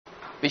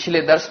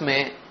پچھلے درس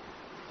میں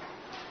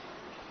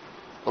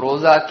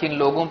روزہ کن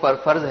لوگوں پر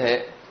فرض ہے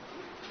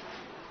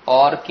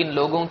اور کن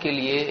لوگوں کے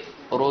لیے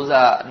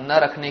روزہ نہ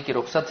رکھنے کی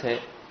رخصت ہے،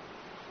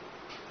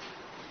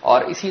 اور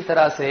اسی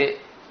طرح سے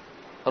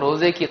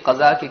روزے کی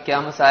قضا کے کیا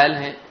مسائل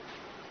ہیں،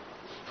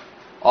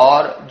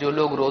 اور جو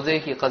لوگ روزے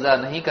کی قضا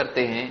نہیں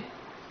کرتے ہیں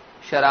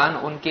شرعاً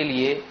ان کے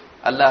لیے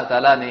اللہ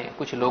تعالیٰ نے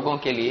کچھ لوگوں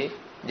کے لیے،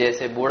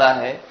 جیسے بوڑھا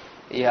ہے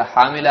یا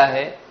حاملہ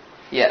ہے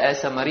یا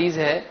ایسا مریض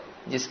ہے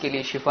جس کے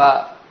لیے شفا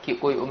کی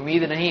کوئی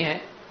امید نہیں ہے،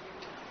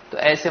 تو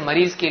ایسے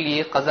مریض کے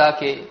لیے قضا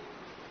کے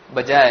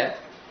بجائے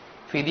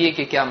فدیے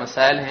کے کیا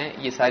مسائل ہیں،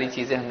 یہ ساری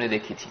چیزیں ہم نے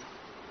دیکھی تھی۔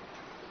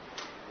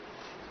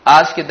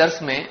 آج کے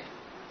درس میں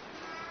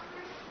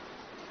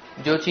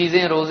جو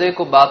چیزیں روزے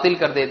کو باطل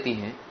کر دیتی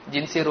ہیں،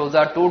 جن سے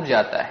روزہ ٹوٹ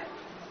جاتا ہے،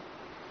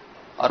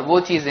 اور وہ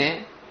چیزیں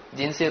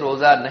جن سے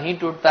روزہ نہیں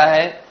ٹوٹتا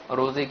ہے،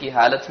 روزے کی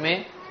حالت میں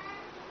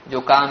جو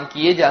کام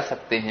کیے جا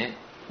سکتے ہیں،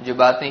 جو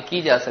باتیں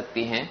کی جا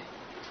سکتی ہیں،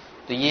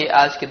 تو یہ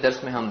آج کے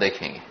درس میں ہم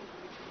دیکھیں گے۔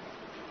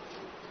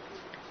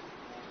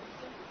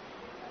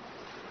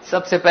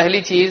 سب سے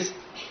پہلی چیز،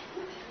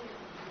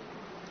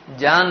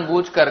 جان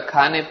بوجھ کر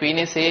کھانے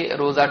پینے سے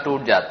روزہ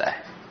ٹوٹ جاتا ہے۔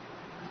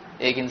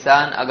 ایک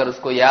انسان اگر اس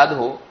کو یاد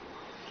ہو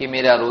کہ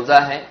میرا روزہ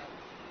ہے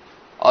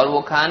اور وہ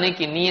کھانے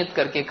کی نیت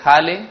کر کے کھا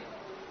لے،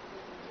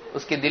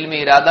 اس کے دل میں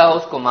ارادہ ہو،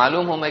 اس کو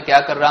معلوم ہو میں کیا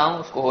کر رہا ہوں،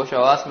 اس کو ہوش و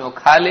حواس میں وہ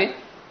کھا لے،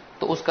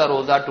 تو اس کا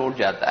روزہ ٹوٹ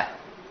جاتا ہے۔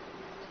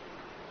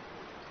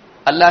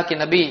 اللہ کے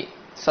نبی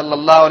صلی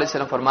اللہ علیہ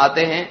وسلم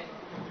فرماتے ہیں،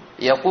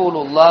 یقول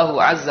اللہ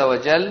عز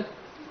وجل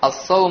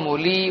الصوم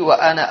لی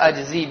وانا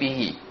اجزی بہ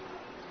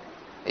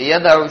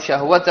یدع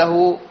شہوتہ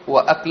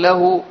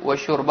واکلہ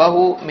وشربہ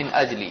من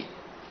اجلی۔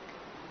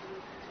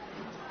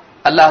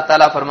 اللہ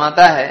تعالیٰ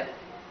فرماتا ہے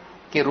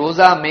کہ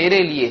روزہ میرے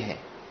لیے ہے،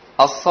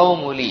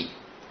 الصوم لی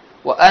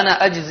وانا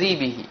اجزی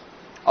بہ،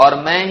 اور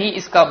میں ہی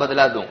اس کا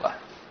بدلہ دوں گا۔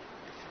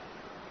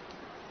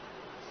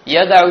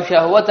 یدع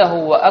شہوتہ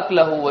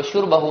واکلہ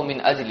وشربہ من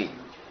اجلی،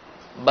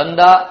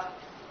 بندہ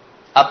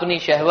اپنی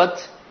شہوت،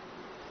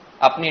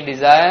 اپنی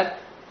ڈیزائر،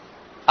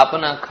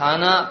 اپنا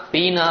کھانا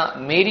پینا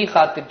میری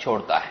خاطر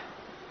چھوڑتا ہے۔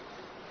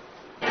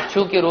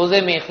 چونکہ روزے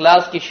میں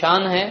اخلاص کی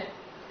شان ہے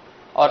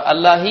اور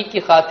اللہ ہی کی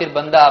خاطر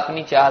بندہ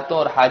اپنی چاہتوں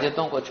اور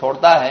حاجتوں کو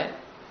چھوڑتا ہے،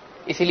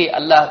 اس لیے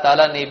اللہ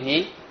تعالیٰ نے بھی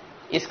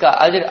اس کا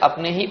اجر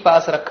اپنے ہی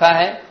پاس رکھا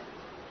ہے،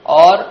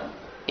 اور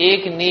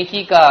ایک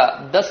نیکی کا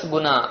 10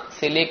 گنا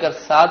سے لے کر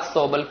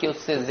 700 بلکہ اس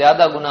سے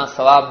زیادہ گنا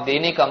ثواب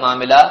دینے کا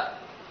معاملہ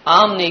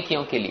عام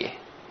نیکیوں کے لیے،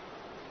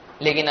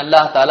 لیکن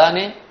اللہ تعالیٰ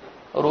نے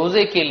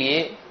روزے کے لیے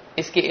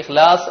اس کے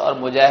اخلاص اور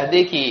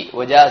مجاہدے کی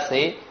وجہ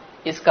سے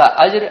اس کا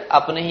اجر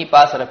اپنے ہی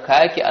پاس رکھا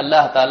ہے کہ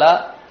اللہ تعالیٰ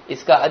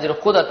اس کا اجر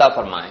خود عطا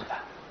فرمائے گا۔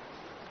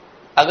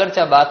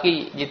 اگرچہ باقی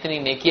جتنی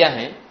نیکیاں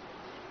ہیں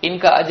ان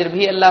کا اجر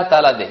بھی اللہ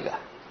تعالیٰ دے گا،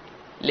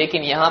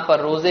 لیکن یہاں پر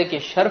روزے کے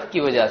شرف کی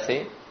وجہ سے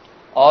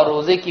اور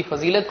روزے کی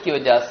فضیلت کی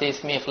وجہ سے، اس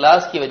میں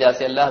اخلاص کی وجہ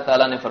سے اللہ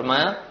تعالیٰ نے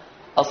فرمایا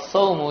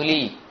الصوم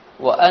لی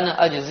وانا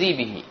اجزی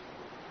بہ،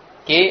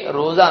 کہ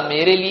روزہ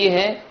میرے لیے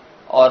ہے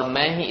اور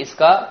میں ہی اس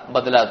کا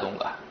بدلہ دوں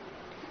گا۔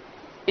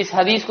 اس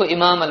حدیث کو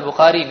امام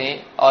البخاری نے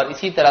اور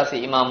اسی طرح سے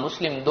امام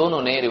مسلم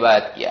دونوں نے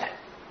روایت کیا ہے۔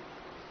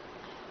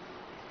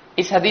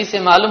 اس حدیث سے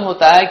معلوم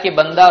ہوتا ہے کہ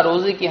بندہ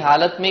روزے کی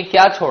حالت میں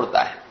کیا چھوڑتا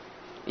ہے،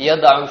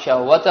 یدع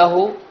شہوتہ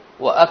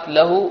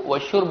واکلہ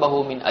وشربہ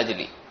من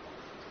اجلی،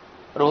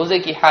 روزے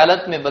کی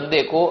حالت میں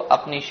بندے کو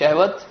اپنی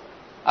شہوت،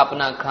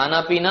 اپنا کھانا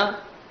پینا،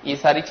 یہ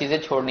ساری چیزیں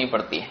چھوڑنی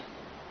پڑتی ہیں۔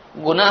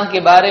 گناہ کے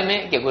بارے میں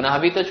کہ گناہ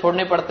بھی تو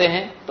چھوڑنے پڑتے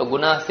ہیں، تو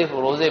گناہ صرف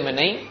روزے میں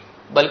نہیں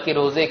بلکہ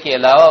روزے کے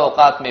علاوہ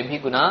اوقات میں بھی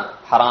گناہ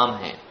حرام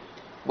ہیں۔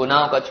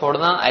 گناہوں کا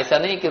چھوڑنا ایسا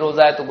نہیں کہ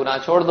روزہ ہے تو گناہ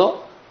چھوڑ دو،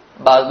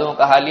 بعض لوگوں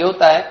کا حال یہ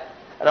ہوتا ہے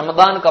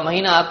رمضان کا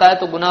مہینہ آتا ہے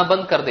تو گناہ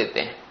بند کر دیتے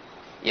ہیں۔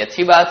 یہ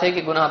اچھی بات ہے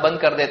کہ گناہ بند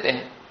کر دیتے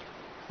ہیں،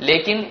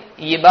 لیکن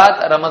یہ بات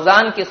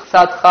رمضان کے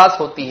ساتھ خاص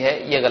ہوتی ہے،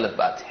 یہ غلط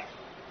بات ہے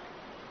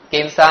کہ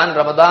انسان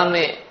رمضان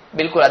میں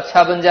بالکل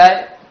اچھا بن جائے،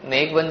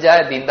 نیک بن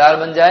جائے، دیندار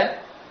بن جائے،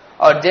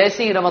 اور جیسے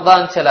ہی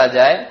رمضان چلا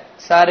جائے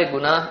سارے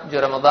گناہ جو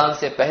رمضان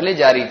سے پہلے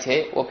جاری تھے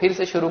وہ پھر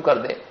سے شروع کر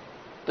دے،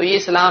 تو یہ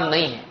اسلام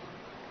نہیں ہے۔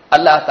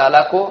 اللہ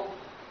تعالیٰ کو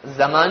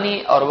زمانی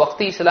اور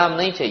وقتی اسلام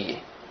نہیں چاہیے،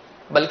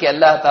 بلکہ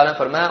اللہ تعالیٰ نے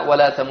فرمایا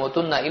وَلَا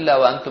تَمُوتُنَّ إِلَّا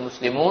وَأَنْتُمْ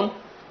مُسْلِمُونَ،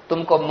 تم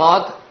کو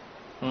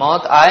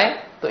موت آئے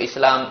تو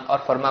اسلام اور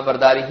فرما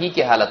برداری ہی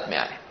کی حالت میں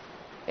آئے،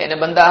 یعنی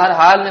بندہ ہر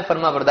حال میں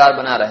فرما بردار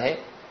بنا رہے،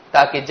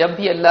 تاکہ جب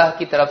بھی اللہ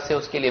کی طرف سے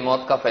اس کے لیے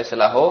موت کا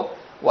فیصلہ ہو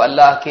وہ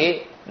اللہ کے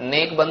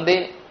نیک بندے،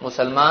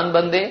 مسلمان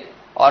بندے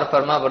اور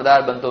فرما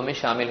بردار بندوں میں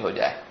شامل ہو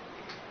جائے۔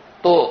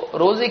 تو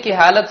روزے کی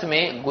حالت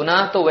میں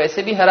گناہ تو ویسے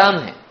بھی حرام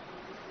ہیں،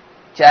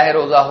 چاہے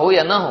روزہ ہو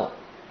یا نہ ہو،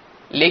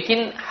 لیکن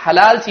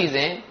حلال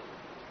چیزیں،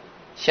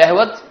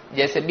 شہوت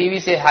جیسے بیوی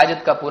سے حاجت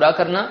کا پورا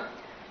کرنا،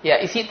 یا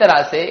اسی طرح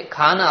سے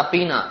کھانا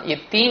پینا، یہ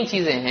 3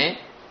 چیزیں ہیں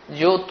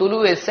جو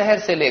طلوع سحر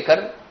سے لے کر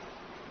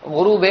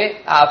غروب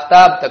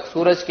آفتاب تک،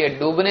 سورج کے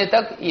ڈوبنے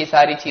تک، یہ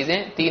ساری چیزیں،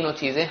 تینوں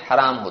چیزیں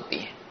حرام ہوتی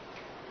ہیں۔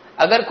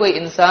 اگر کوئی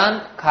انسان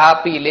کھا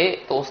پی لے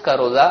تو اس کا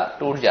روزہ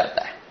ٹوٹ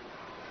جاتا ہے،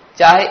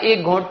 چاہے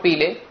ایک گھونٹ پی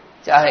لے،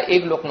 چاہے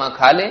ایک لقمہ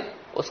کھا لے،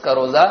 اس کا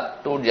روزہ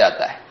ٹوٹ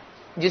جاتا ہے.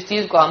 جس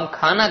چیز کو ہم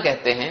کھانا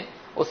کہتے ہیں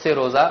اس سے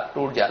روزہ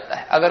ٹوٹ جاتا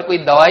ہے. اگر کوئی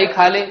دوائی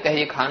کھا لے کہ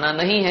یہ کھانا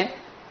نہیں ہے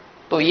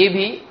تو یہ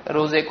بھی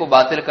روزے کو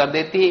باطل کر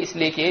دیتی ہے، اس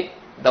لیے کہ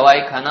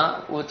دوائی کھانا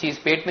وہ چیز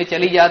پیٹ میں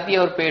چلی جاتی ہے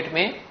اور پیٹ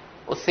میں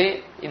اس سے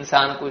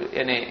انسان کو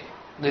یعنی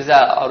غذا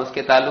اور اس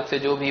کے تعلق سے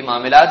جو بھی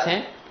معاملات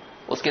ہیں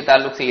اس کے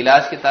تعلق سے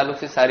علاج کے تعلق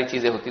سے ساری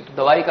چیزیں ہوتی، تو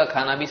دوائی کا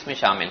کھانا بھی اس میں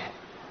شامل ہے.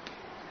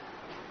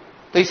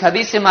 تو اس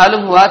حدیث سے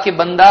معلوم ہوا کہ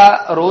بندہ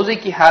روزے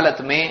کی حالت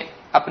میں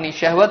اپنی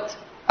شہوت،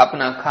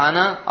 اپنا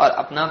کھانا اور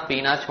اپنا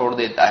پینا چھوڑ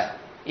دیتا ہے.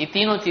 یہ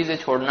تینوں چیزیں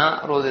چھوڑنا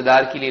روزے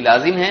دار کے لیے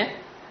لازم ہے.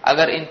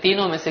 اگر ان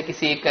تینوں میں سے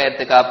کسی ایک کا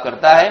ارتکاب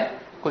کرتا ہے،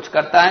 کچھ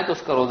کرتا ہے، تو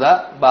اس کا روزہ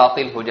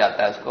باطل ہو جاتا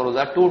ہے، اس کا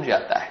روزہ ٹوٹ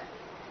جاتا ہے.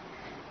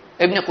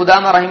 ابن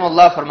قدامہ رحمہ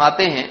اللہ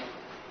فرماتے ہیں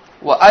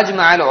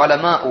وَأَجْمَعَ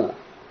الْعُلَمَاءُ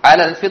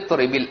عَلَى الْفِطْرِ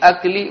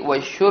بِالْأَكْلِ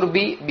وَالشُّرْبِ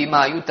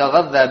بِمَا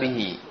يُتَغَذَّى بِهِ.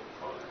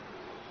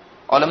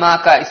 علماء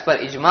کا اس پر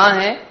اجماع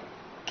ہے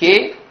کہ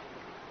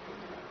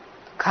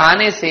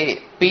کھانے سے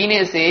پینے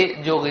سے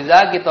جو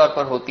غذا کے طور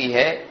پر ہوتی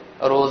ہے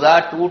روزہ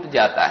ٹوٹ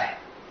جاتا ہے،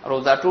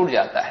 روزہ ٹوٹ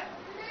جاتا ہے.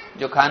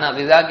 جو کھانا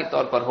غذا کے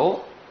طور پر ہو،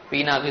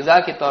 پینا غذا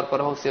کے طور پر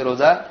ہو، اس سے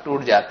روزہ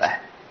ٹوٹ جاتا ہے.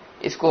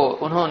 اس کو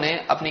انہوں نے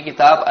اپنی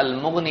کتاب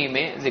المغنی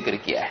میں ذکر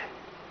کیا ہے.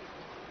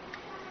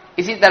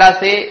 اسی طرح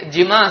سے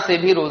جماع سے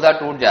بھی روزہ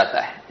ٹوٹ جاتا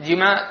ہے.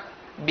 جماع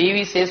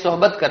بیوی سے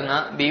صحبت کرنا،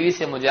 بیوی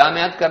سے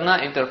مجامعت کرنا،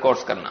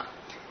 انٹرکورس کرنا،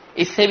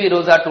 اس سے بھی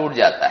روزہ ٹوٹ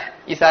جاتا ہے.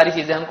 یہ ساری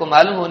چیزیں ہم کو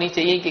معلوم ہونی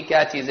چاہیے کہ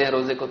کیا چیزیں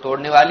روزے کو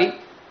توڑنے والی،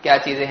 کیا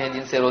چیزیں ہیں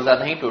جن سے روزہ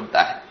نہیں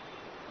ٹوٹتا ہے.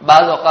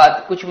 بعض اوقات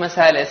کچھ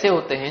مسائل ایسے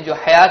ہوتے ہیں جو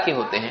حیا کے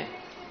ہوتے ہیں،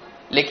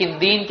 لیکن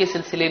دین کے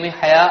سلسلے میں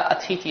حیا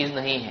اچھی چیز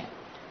نہیں ہے.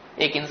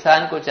 ایک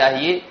انسان کو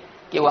چاہیے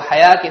کہ وہ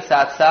حیا کے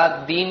ساتھ ساتھ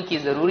دین کی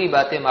ضروری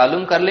باتیں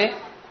معلوم کر لے.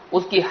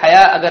 اس کی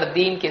حیا اگر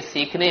دین کے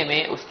سیکھنے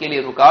میں اس کے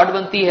لیے رکاوٹ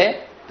بنتی ہے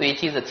تو یہ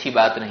چیز اچھی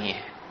بات نہیں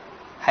ہے.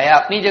 حیا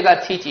اپنی جگہ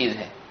اچھی چیز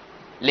ہے،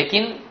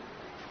 لیکن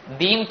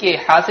دین کے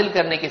حاصل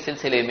کرنے کے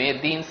سلسلے میں،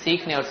 دین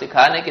سیکھنے اور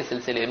سکھانے کے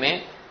سلسلے میں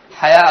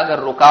حیا اگر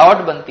رکاوٹ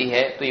بنتی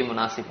ہے تو یہ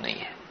مناسب نہیں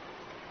ہے.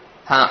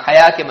 ہاں،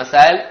 حیا کے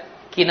مسائل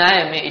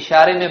کنایے میں،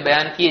 اشارے میں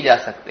بیان کیے جا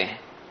سکتے ہیں.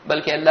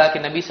 بلکہ اللہ کے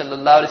نبی صلی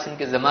اللہ علیہ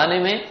وسلم کے زمانے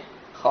میں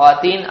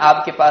خواتین آپ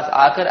کے پاس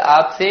آ کر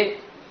آپ سے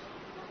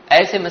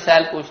ایسے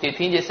مسائل پوچھتی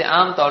تھیں جیسے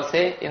عام طور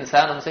سے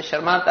انسان ان سے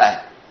شرماتا ہے،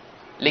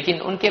 لیکن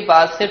ان کے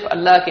پاس صرف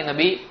اللہ کے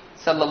نبی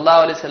صلی اللہ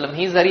علیہ وسلم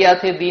ہی ذریعہ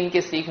تھے دین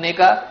کے سیکھنے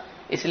کا،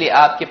 اس لیے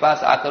آپ کے پاس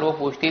آ کر وہ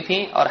پوچھتی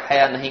تھیں اور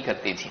حیا نہیں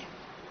کرتی تھیں.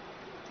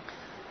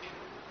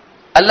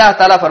 اللہ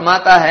تعالیٰ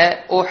فرماتا ہے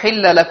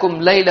احل لکم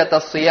لیلۃ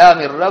الصیام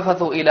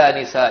الرفث الی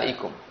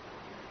نسائکم،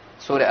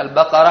 سورہ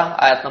البقرہ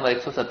آیت نمبر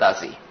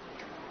 187.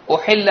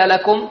 احل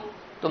لکم،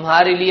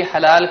 تمہارے لیے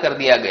حلال کر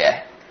دیا گیا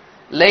ہے،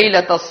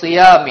 لیلۃ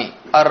الصیام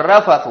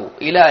الرفث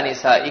الی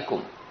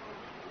نسائکم،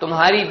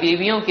 تمہاری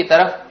بیویوں کی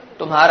طرف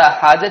تمہارا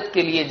حاجت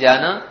کے لیے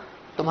جانا،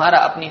 تمہارا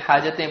اپنی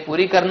حاجتیں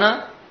پوری کرنا،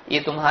 یہ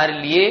تمہارے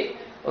لیے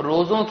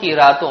روزوں کی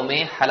راتوں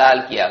میں حلال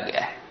کیا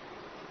گیا ہے.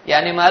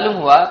 یعنی معلوم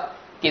ہوا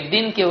کہ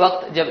دن کے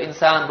وقت جب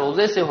انسان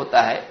روزے سے ہوتا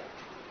ہے،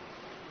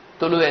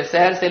 طلوع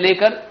سحر سے لے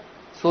کر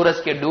سورج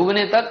کے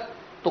ڈوبنے تک،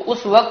 تو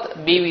اس وقت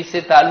بیوی سے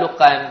تعلق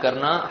قائم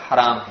کرنا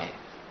حرام ہے.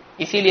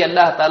 اسی لیے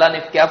اللہ تعالیٰ نے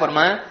کیا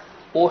فرمایا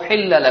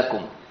احل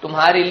لکم،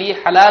 تمہارے لیے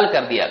حلال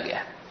کر دیا گیا.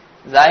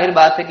 ظاہر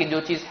بات ہے کہ جو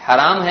چیز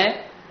حرام ہے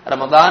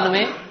رمضان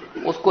میں،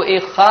 اس کو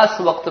ایک خاص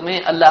وقت میں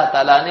اللہ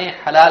تعالیٰ نے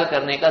حلال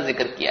کرنے کا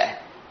ذکر کیا ہے.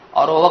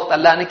 اور وہ وقت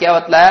اللہ نے کیا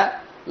بتلایا؟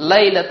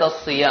 لیلۃ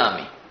الصیام،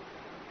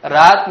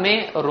 رات میں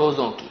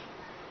روزوں کی.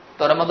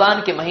 تو رمضان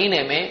کے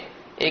مہینے میں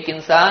ایک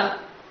انسان،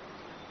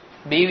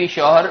 بیوی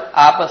شوہر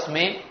آپس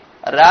میں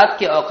رات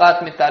کے اوقات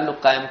میں تعلق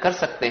قائم کر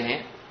سکتے ہیں،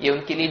 یہ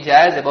ان کے لیے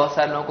جائز ہے. بہت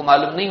سارے لوگوں کو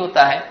معلوم نہیں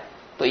ہوتا ہے،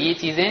 تو یہ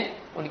چیزیں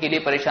ان کے لیے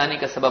پریشانی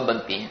کا سبب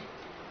بنتی ہیں.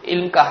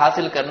 علم کا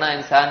حاصل کرنا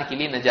انسان کے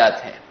لیے نجات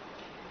ہے.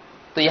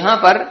 تو یہاں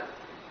پر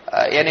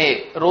یعنی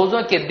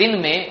روزوں کے دن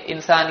میں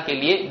انسان کے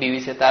لیے بیوی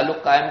سے تعلق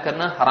قائم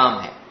کرنا حرام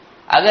ہے.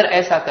 اگر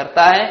ایسا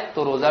کرتا ہے تو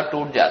روزہ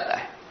ٹوٹ جاتا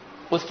ہے.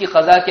 اس کی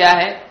قضا کیا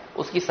ہے؟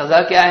 اس کی سزا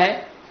کیا ہے؟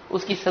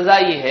 اس کی سزا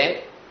یہ ہے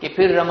کہ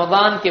پھر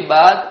رمضان کے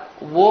بعد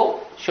وہ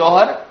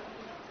شوہر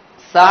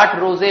 60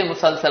 روزے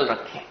مسلسل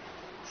رکھے،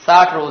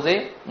 60 روزے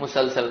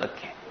مسلسل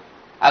رکھے.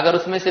 اگر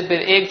اس میں سے پھر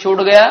ایک چھوٹ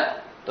گیا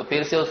تو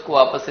پھر سے اس کو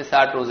واپس سے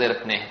 60 روزے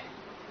رکھنے ہیں.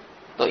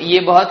 تو یہ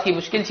بہت ہی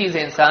مشکل چیز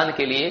ہے انسان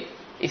کے لیے.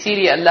 اسی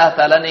لیے اللہ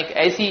تعالیٰ نے ایک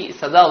ایسی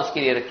سزا اس کے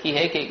لیے رکھی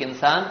ہے کہ ایک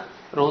انسان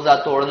روزہ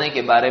توڑنے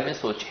کے بارے میں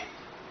سوچے.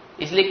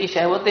 اس لیے کہ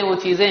شہوتیں وہ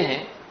چیزیں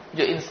ہیں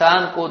جو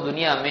انسان کو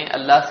دنیا میں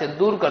اللہ سے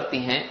دور کرتی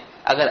ہیں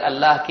اگر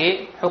اللہ کے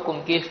حکم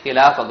کے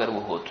خلاف اگر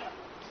وہ ہو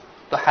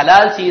تو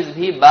حلال چیز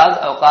بھی بعض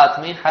اوقات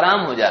میں حرام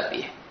ہو جاتی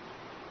ہے.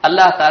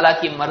 اللہ تعالیٰ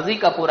کی مرضی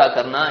کا پورا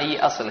کرنا یہ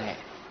اصل ہے.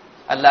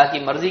 اللہ کی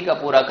مرضی کا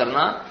پورا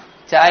کرنا،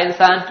 چاہے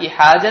انسان کی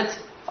حاجت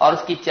اور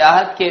اس کی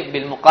چاہت کے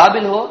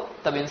بالمقابل ہو،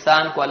 تب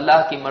انسان کو اللہ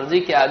کی مرضی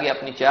کے آگے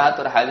اپنی چاہت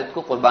اور حاجت کو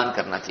قربان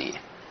کرنا چاہیے.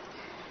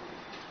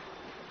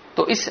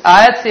 تو اس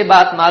آیت سے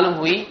بات معلوم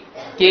ہوئی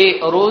کہ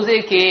روزے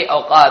کے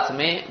اوقات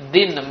میں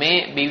دن میں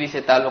بیوی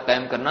سے تعلق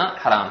قائم کرنا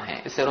حرام ہے،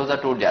 اس سے روزہ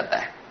ٹوٹ جاتا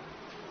ہے.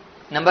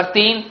 نمبر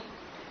 3،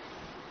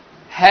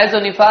 حیض و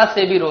نفاس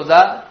سے بھی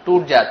روزہ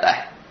ٹوٹ جاتا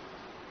ہے.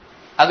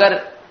 اگر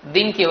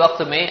دن کے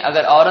وقت میں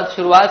اگر عورت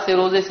شروعات سے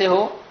روزے سے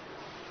ہو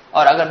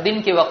اور اگر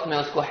دن کے وقت میں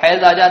اس کو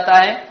حیض آ جاتا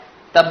ہے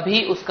تب بھی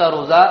اس کا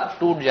روزہ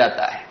ٹوٹ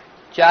جاتا ہے،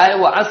 چاہے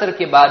وہ عصر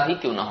کے بعد ہی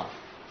کیوں نہ ہو،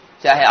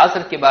 چاہے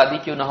عصر کے بعد ہی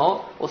کیوں نہ ہو،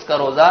 اس کا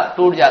روزہ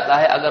ٹوٹ جاتا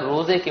ہے اگر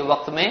روزے کے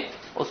وقت میں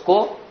اس کو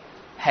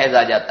حیض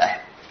آ جاتا ہے۔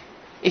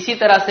 اسی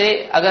طرح سے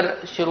اگر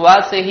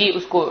شروعات سے ہی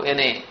اس کو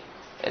یعنی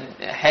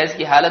حیض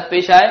کی حالت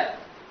پیش آئے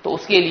تو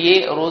اس کے لیے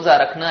روزہ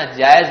رکھنا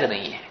جائز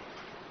نہیں ہے،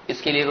 اس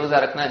کے لیے روزہ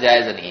رکھنا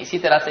جائز نہیں ہے۔ اسی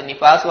طرح سے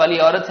نفاس والی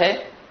عورت ہے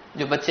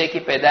جو بچے کی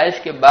پیدائش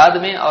کے بعد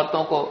میں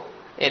عورتوں کو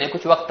یعنی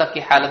کچھ وقت تک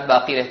کی حالت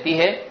باقی رہتی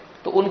ہے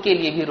تو ان کے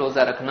لیے بھی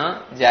روزہ رکھنا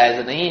جائز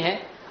نہیں ہے،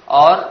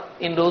 اور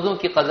ان روزوں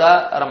کی قضا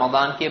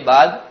رمضان کے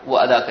بعد وہ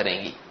ادا کریں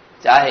گی،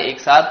 چاہے ایک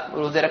ساتھ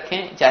روزے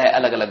رکھیں چاہے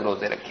الگ الگ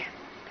روزے رکھیں۔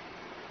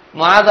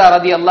 معاذہ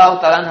رضی اللہ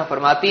تعالیٰ عنہ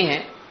فرماتی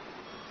ہیں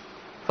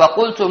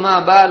فَقُلْتُ مَا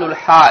بَالُ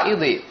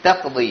الْحَائِضِ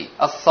تَقْضِي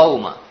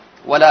الصَّوْمَ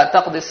وَلَا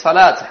تَقْضِي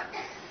الصَّلَاةَ،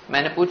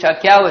 میں نے پوچھا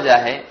کیا وجہ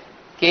ہے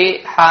کہ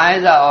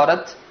حائضہ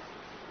عورت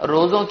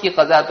روزوں کی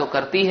قضا تو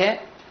کرتی ہے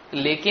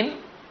لیکن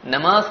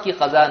نماز کی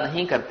قضا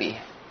نہیں کرتی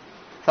ہے۔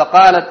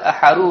 فقالت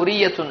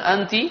احروریۃ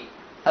انت،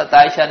 حضرت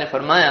عائشہ نے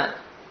فرمایا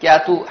کیا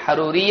تو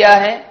حروریہ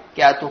ہے،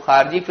 کیا تو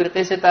خارجی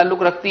فرقے سے تعلق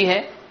رکھتی ہے؟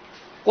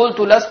 قلت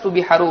لست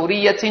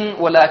بحروریۃ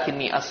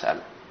ولکنی اسأل،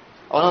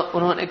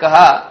 انہوں نے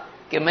کہا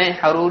کہ میں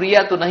حروریہ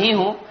تو نہیں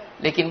ہوں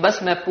لیکن بس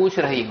میں پوچھ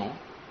رہی ہوں،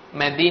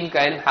 میں دین کا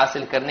علم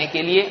حاصل کرنے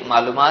کے لیے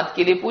معلومات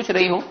کے لیے پوچھ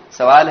رہی ہوں،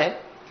 سوال ہے،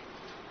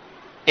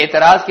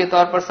 اعتراض کے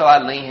طور پر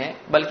سوال نہیں ہے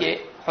بلکہ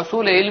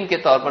حصول علم کے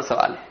طور پر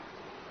سوال ہے۔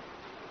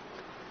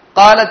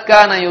 قالت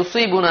کان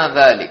یصیبنا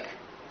ذلک،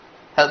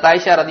 حضرت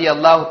عائشہ رضی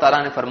اللہ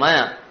تعالیٰ نے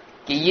فرمایا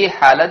کہ یہ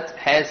حالت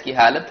حیض کی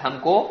حالت ہم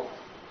کو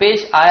پیش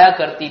آیا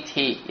کرتی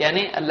تھی،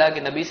 یعنی اللہ کے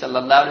نبی صلی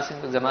اللہ علیہ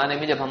وسلم کے زمانے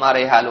میں جب ہمارا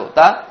یہ حال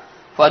ہوتا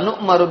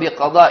فنؤمر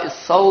بقضاء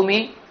الصوم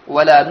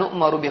ولا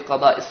نؤمر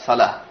بقضاء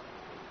الصلاة،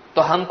 تو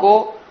ہم کو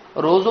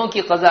روزوں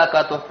کی قضا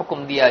کا تو حکم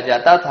دیا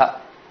جاتا تھا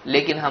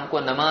لیکن ہم کو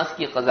نماز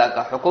کی قضا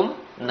کا حکم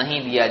نہیں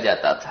دیا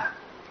جاتا تھا۔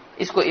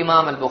 اس کو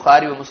امام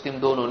البخاری و مسلم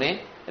دونوں نے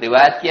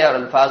روایت کیا اور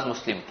الفاظ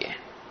مسلم کے ہیں۔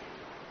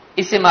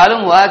 اس سے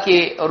معلوم ہوا کہ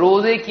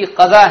روزے کی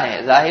قضا ہے،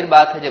 ظاہر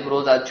بات ہے جب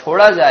روزہ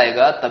چھوڑا جائے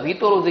گا تبھی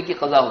تو روزے کی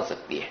قضا ہو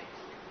سکتی ہے،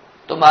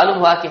 تو معلوم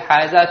ہوا کہ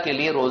حائضہ کے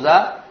لیے روزہ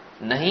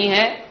نہیں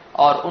ہے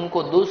اور ان کو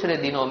دوسرے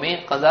دنوں میں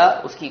قضا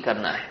اس کی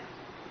کرنا ہے۔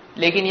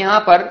 لیکن یہاں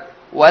پر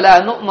ولا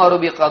نؤمر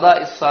بقضاء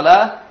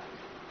الصلاة،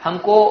 ہم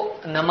کو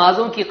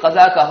نمازوں کی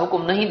قضا کا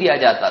حکم نہیں دیا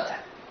جاتا تھا۔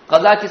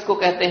 قضا کس کو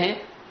کہتے ہیں؟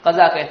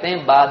 قضا کہتے ہیں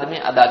بعد میں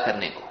ادا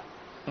کرنے کو،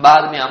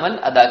 بعد میں عمل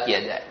ادا کیا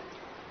جائے،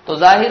 تو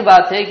ظاہر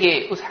بات ہے کہ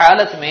اس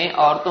حالت میں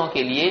عورتوں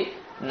کے لیے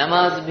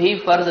نماز بھی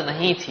فرض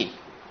نہیں تھی،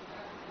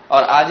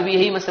 اور آج بھی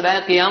یہی مسئلہ ہے،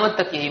 قیامت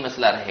تک یہی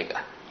مسئلہ رہے گا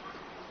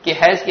کہ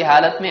حیض کی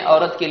حالت میں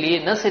عورت کے لیے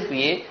نہ صرف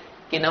یہ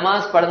کہ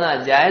نماز پڑھنا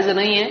جائز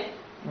نہیں ہے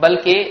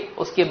بلکہ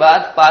اس کے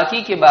بعد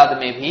پاکی کے بعد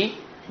میں بھی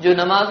جو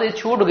نمازیں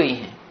چھوٹ گئی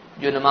ہیں،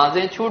 جو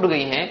نمازیں چھوٹ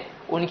گئی ہیں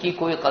ان کی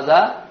کوئی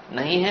قضا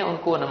نہیں ہے، ان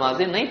کو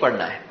نمازیں نہیں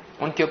پڑھنا ہے،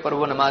 ان کے اوپر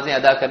وہ نمازیں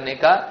ادا کرنے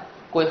کا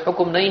کوئی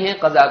حکم نہیں ہے،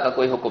 قضا کا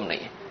کوئی حکم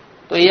نہیں ہے۔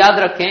 تو یہ یاد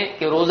رکھیں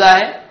کہ روزہ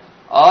ہے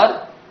اور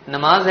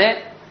نماز ہے،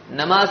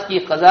 نماز کی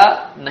قضا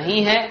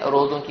نہیں ہے،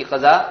 روزوں کی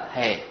قضا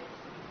ہے۔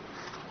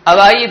 اب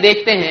آئیے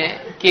دیکھتے ہیں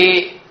کہ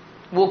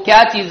وہ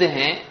کیا چیزیں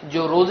ہیں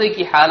جو روزے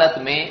کی حالت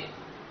میں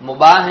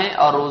مباح ہیں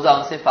اور روزہ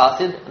ان سے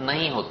فاسد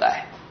نہیں ہوتا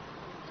ہے۔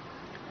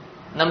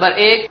 نمبر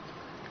 1،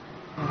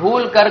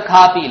 بھول کر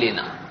کھا پی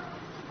لینا،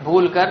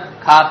 بھول کر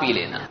کھا پی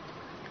لینا۔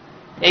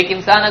 ایک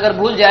انسان اگر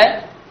بھول جائے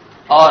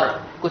اور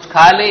کچھ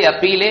کھا لے یا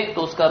پی لے تو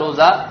اس کا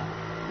روزہ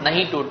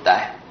نہیں ٹوٹتا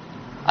ہے۔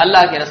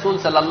 اللہ کے رسول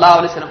صلی اللہ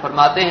علیہ وسلم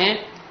فرماتے ہیں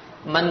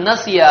من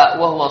نسی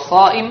وهو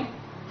صائم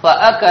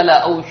فاكل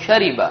او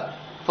شرب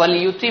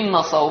فليتم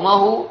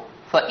صومه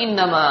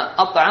فانما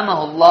اطعمه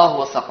الله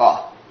وسقاه،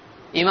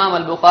 امام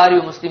البخاری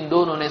و مسلم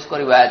دونوں نے اس کو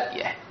روایت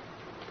کیا ہے۔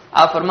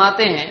 آپ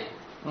فرماتے ہیں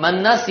من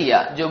نسی،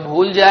 جو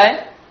بھول جائے،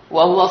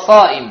 وهو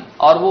صائم،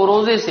 اور وہ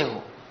روزے سے ہو،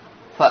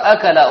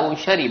 فاكل او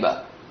شرب،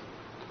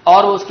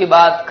 اور اس کے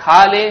بعد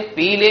کھا لے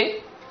پی لے،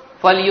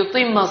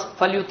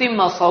 فلیتم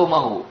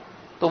صومہ،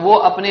 تو وہ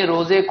اپنے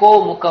روزے کو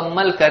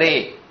مکمل کرے،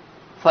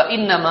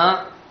 فانما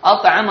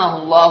اطعمہ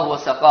اللہ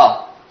وسقاہ،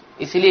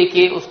 اس لیے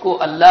کہ اس کو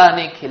اللہ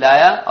نے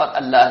کھلایا اور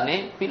اللہ نے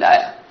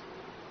پلایا۔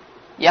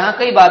 یہاں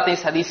کئی باتیں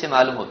اس حدیث سے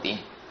معلوم ہوتی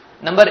ہیں۔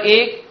 نمبر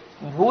 1،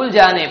 بھول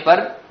جانے پر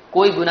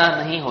کوئی گناہ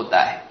نہیں ہوتا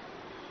ہے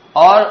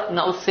اور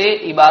نہ اس سے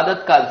عبادت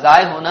کا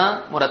ضائع ہونا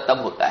مرتب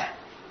ہوتا ہے۔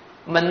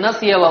 من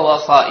نسی وهو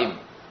صائم،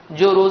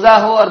 جو روزہ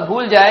ہو اور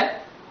بھول جائے،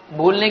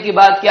 بھولنے کے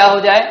بعد کیا ہو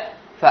جائے،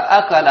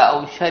 فاکل او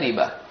شرب،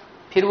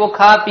 پھر وہ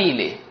کھا پی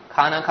لے،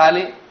 کھانا کھا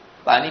لے،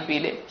 پانی پی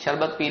لے،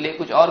 شربت پی لے،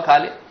 کچھ اور کھا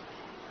لے،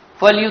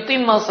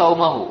 فلیتم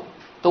صومہ،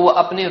 تو وہ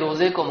اپنے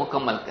روزے کو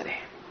مکمل کرے۔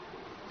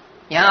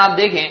 یہاں آپ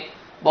دیکھیں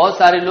بہت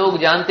سارے لوگ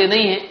جانتے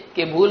نہیں ہیں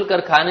کہ بھول کر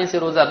کھانے سے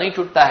روزہ نہیں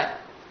ٹوٹتا ہے،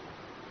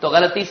 تو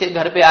غلطی سے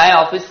گھر پہ آئے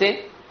آفس سے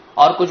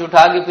اور کچھ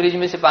اٹھا کے فریج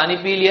میں سے پانی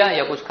پی لیا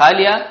یا کچھ کھا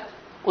لیا،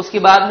 اس کے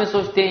بعد میں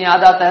سوچتے ہیں،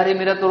 یاد آتا ہے ارے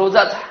میرا تو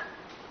روزہ تھا،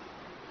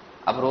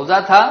 اب روزہ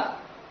تھا،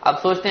 اب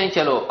سوچتے ہیں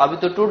چلو ابھی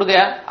تو ٹوٹ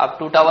گیا، اب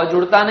ٹوٹا ہوا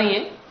جڑتا نہیں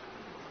ہے،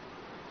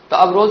 تو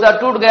اب روزہ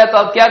ٹوٹ گیا تو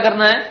اب کیا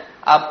کرنا ہے؟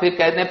 آپ پھر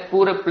کہتے ہیں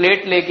پورے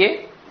پلیٹ لے کے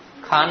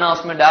کھانا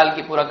اس میں ڈال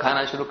کے پورا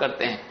کھانا شروع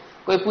کرتے ہیں.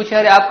 کوئی پوچھے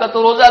ارے آپ کا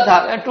تو روزہ تھا.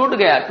 ٹوٹ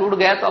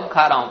گیا تو اب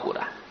کھا رہا ہوں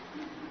پورا.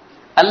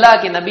 اللہ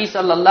کے نبی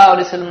صلی اللہ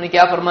علیہ وسلم نے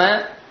کیا فرمایا؟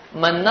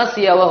 من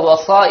نسی وهو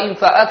صائم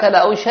فاكل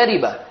او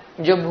شرب،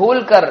 جو بھول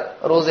کر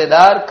روزے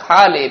دار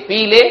کھا لے پی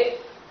لے،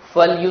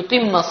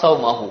 فلیتم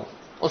صومه،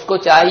 اس کو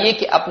چاہیے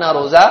کہ اپنا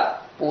روزہ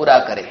پورا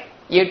کرے.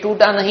 یہ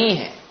ٹوٹا نہیں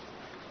ہے،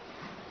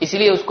 اس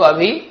لیے اس کو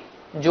ابھی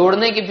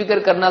جوڑنے کی فکر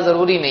کرنا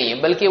ضروری نہیں ہے،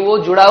 بلکہ وہ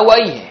جڑا ہوا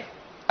ہی ہے،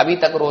 ابھی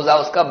تک روزہ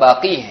اس کا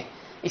باقی ہے.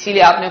 اسی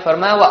لیے آپ نے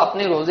فرمایا وہ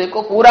اپنے روزے کو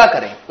پورا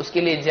کرے. اس کے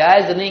لیے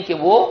جائز نہیں کہ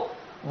وہ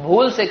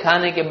بھول سے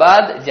کھانے کے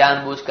بعد جان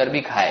بوجھ کر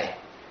بھی کھائے.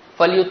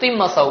 فلیتم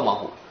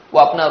صومه، وہ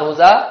اپنا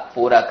روزہ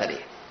پورا کرے.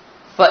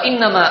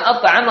 فانما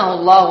اطعمه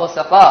الله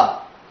وسقاه،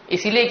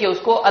 اسی لیے کہ اس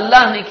کو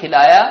اللہ نے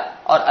کھلایا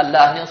اور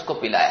اللہ نے اس کو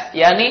پلایا.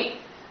 یعنی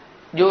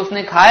جو اس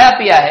نے کھایا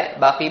پیا ہے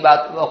باقی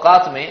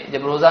اوقات میں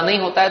جب روزہ نہیں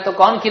ہوتا ہے تو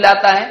کون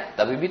کھلاتا ہے؟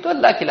 تبھی بھی تو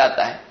اللہ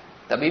کھلاتا ہے،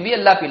 تبھی بھی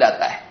اللہ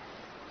پلاتا ہے.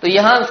 تو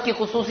یہاں اس کی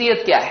خصوصیت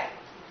کیا ہے؟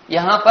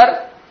 یہاں پر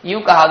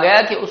یوں کہا گیا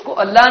کہ اس کو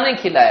اللہ نے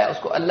کھلایا، اس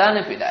کو اللہ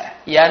نے پلایا.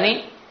 یعنی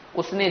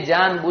اس نے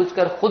جان بوجھ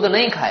کر خود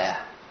نہیں کھایا،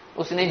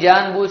 اس نے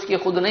جان بوجھ کے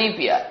خود نہیں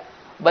پیا،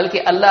 بلکہ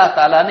اللہ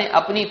تعالیٰ نے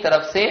اپنی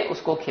طرف سے اس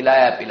کو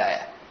کھلایا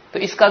پلایا. تو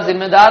اس کا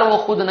ذمہ دار وہ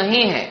خود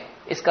نہیں ہے،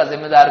 اس کا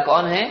ذمہ دار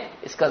کون ہے؟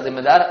 اس کا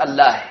ذمہ دار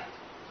اللہ ہے.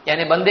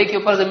 یعنی بندے کے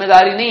اوپر ذمہ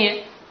داری نہیں ہے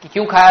کہ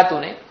کیوں کھایا تو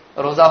نے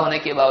روزہ ہونے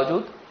کے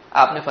باوجود.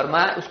 آپ نے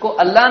فرمایا اس کو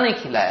اللہ نے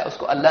کھلایا، اس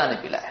کو اللہ نے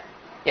پلایا.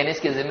 یعنی اس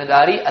کی ذمہ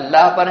داری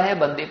اللہ پر ہے،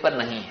 بندے پر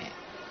نہیں ہے.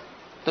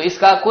 تو اس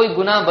کا کوئی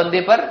گناہ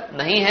بندے پر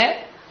نہیں ہے،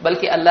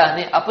 بلکہ اللہ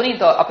نے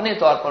اپنے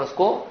طور پر اس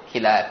کو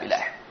کھلایا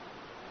پلایا.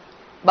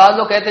 بعض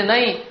لوگ کہتے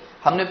نہیں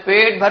ہم نے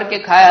پیٹ بھر کے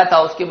کھایا تھا،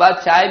 اس کے بعد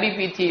چائے بھی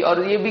پی تھی اور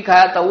یہ بھی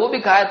کھایا تھا وہ بھی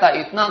کھایا تھا،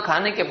 اتنا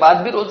کھانے کے بعد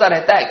بھی روزہ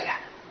رہتا ہے کیا؟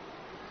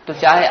 تو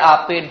چاہے آپ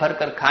پیٹ بھر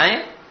کر کھائیں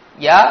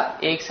یا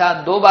ایک ساتھ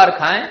 2 بار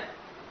کھائیں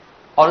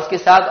اور اس کے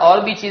ساتھ اور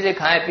بھی چیزیں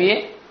کھائیں پیئے،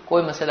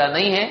 کوئی مسئلہ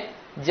نہیں ہے.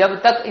 جب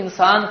تک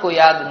انسان کو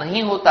یاد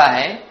نہیں ہوتا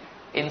ہے،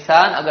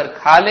 انسان اگر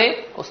کھا لے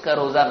اس کا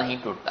روزہ نہیں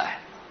ٹوٹتا ہے.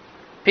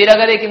 پھر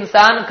اگر ایک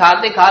انسان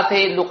کھاتے کھاتے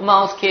لقمہ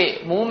اس کے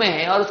منہ میں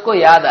ہے اور اس کو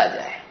یاد آ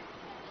جائے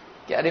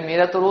کہ ارے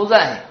میرا تو روزہ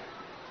ہے،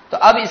 تو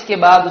اب اس کے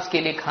بعد اس کے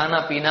لیے کھانا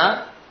پینا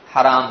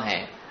حرام ہے.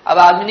 اب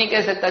آدمی نہیں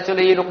کہہ سکتا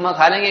چلو یہ لقمہ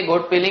کھا لیں گے،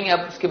 گھونٹ پی لیں گے،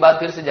 اب اس کے بعد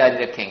پھر سے جاری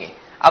رکھیں گے،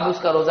 اب اس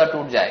کا روزہ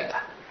ٹوٹ جائے گا.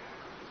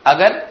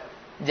 اگر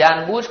جان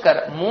بوجھ کر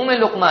منہ میں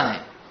لقمہ ہے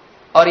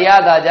اور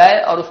یاد آ جائے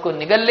اور اس کو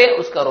نگل لے،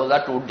 اس کا روزہ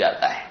ٹوٹ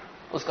جاتا ہے،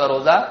 اس کا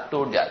روزہ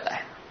ٹوٹ جاتا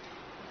ہے.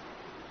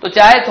 تو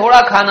چاہے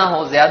تھوڑا کھانا ہو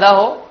زیادہ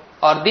ہو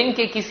اور دن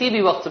کے کسی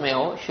بھی وقت میں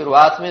ہو،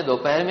 شروعات میں،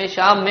 دوپہر میں،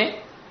 شام میں،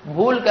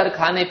 بھول کر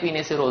کھانے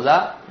پینے سے روزہ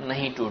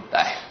نہیں ٹوٹتا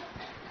ہے.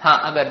 ہاں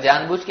اگر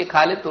جان بوجھ کے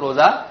کھا لے تو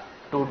روزہ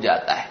ٹوٹ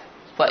جاتا ہے.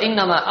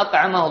 فإنما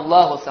أطعمه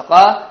الله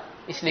وسقاه،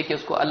 اس لیے کہ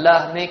اس کو اللہ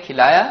نے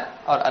کھلایا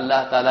اور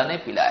اللہ تعالیٰ نے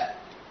پلایا.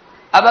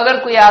 اب اگر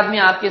کوئی آدمی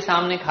آپ کے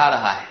سامنے کھا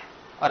رہا ہے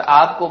اور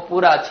آپ کو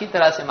پورا اچھی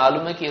طرح سے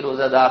معلوم ہے کہ یہ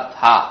روزہ دار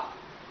تھا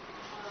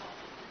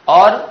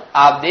اور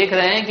آپ دیکھ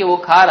رہے ہیں کہ وہ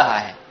کھا رہا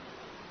ہے،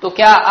 تو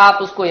کیا آپ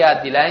اس کو یاد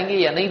دلائیں گے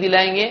یا نہیں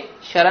دلائیں گے؟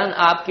 شرعاً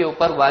آپ کے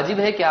اوپر واجب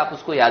ہے کہ آپ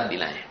اس کو یاد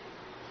دلائیں.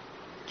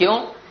 کیوں؟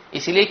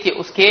 اس لیے کہ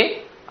اس کے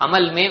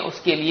عمل میں اس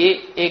کے لیے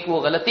ایک وہ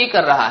غلطی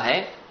کر رہا ہے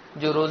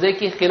جو روزے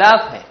کے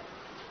خلاف ہے،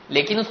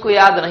 لیکن اس کو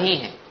یاد نہیں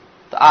ہے،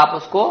 تو آپ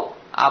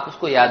اس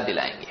کو یاد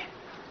دلائیں گے.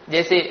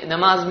 جیسے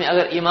نماز میں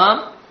اگر امام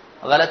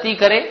غلطی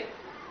کرے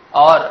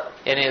اور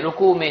یعنی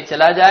رکوع میں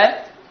چلا جائے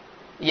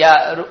یا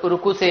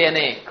رکوع سے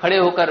یعنی کھڑے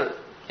ہو کر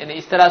یعنی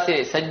اس طرح سے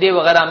سجدے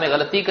وغیرہ میں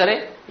غلطی کرے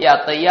یا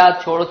تحیات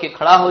چھوڑ کے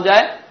کھڑا ہو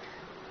جائے،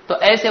 تو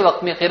ایسے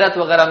وقت میں قرات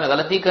وغیرہ میں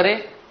غلطی کرے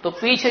تو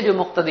پیچھے جو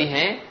مقتدی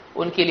ہیں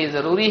ان کے لیے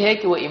ضروری ہے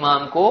کہ وہ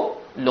امام کو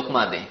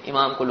لقمہ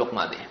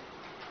دیں.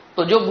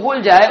 تو جو بھول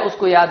جائے اس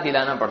کو یاد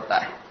دلانا پڑتا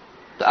ہے.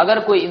 تو اگر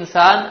کوئی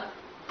انسان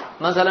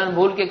مثلا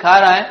بھول کے کھا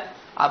رہا ہے،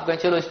 آپ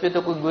کہیں چلو اس پہ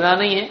تو کوئی گناہ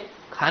نہیں ہے،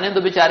 کھانے دو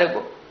بیچارے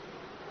کو،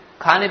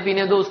 کھانے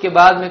پینے دو، اس کے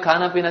بعد میں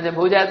کھانا پینا جب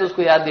ہو جائے تو اس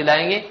کو یاد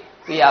دلائیں گے،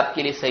 تو یہ آپ کے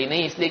لیے صحیح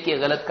نہیں. اس لیے کہ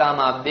غلط کام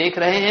آپ دیکھ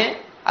رہے ہیں،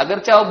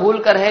 اگرچہ وہ بھول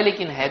کر ہے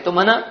لیکن ہے تو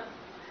منع.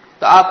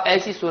 تو آپ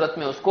ایسی صورت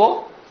میں اس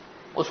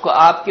کو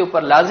آپ کے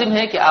اوپر لازم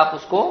ہے کہ آپ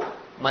اس کو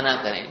منع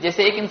کریں. جیسے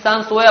ایک انسان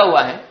سویا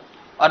ہوا ہے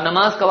اور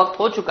نماز کا وقت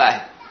ہو چکا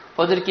ہے،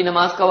 فجر کی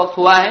نماز کا وقت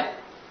ہوا ہے،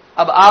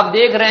 اب آپ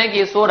دیکھ رہے ہیں کہ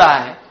یہ سو رہا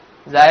ہے.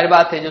 ظاہر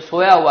بات ہے جو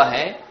سویا ہوا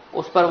ہے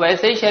اس پر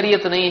ویسے ہی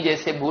شریعت نہیں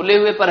جیسے بھولے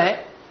ہوئے پر ہے،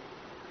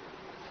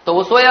 تو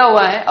وہ سویا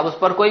ہوا ہے، اب اس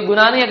پر کوئی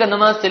گناہ نہیں اگر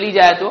نماز چلی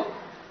جائے تو.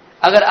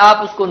 اگر آپ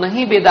اس کو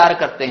نہیں بیدار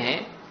کرتے ہیں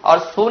اور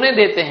سونے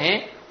دیتے ہیں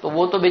تو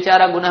وہ تو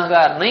بیچارہ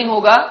گناہگار نہیں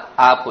ہوگا،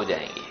 آپ ہو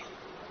جائیں گے،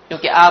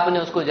 کیونکہ آپ نے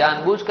اس کو جان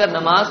بوجھ کر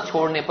نماز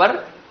چھوڑنے پر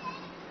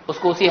اس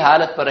کو اسی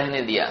حالت پر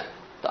رہنے دیا.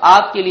 تو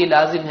آپ کے لیے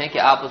لازم ہے کہ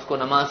آپ اس کو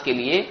نماز کے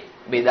لیے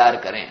بیدار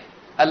کریں.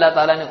 اللہ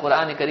تعالیٰ نے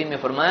قرآن کریم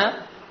میں فرمایا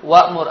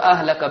وَأْمُرْ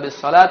أَهْلَكَ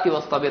بِالصَّلَاةِ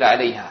وَاصْطَبِرْ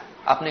عَلَيْهَا،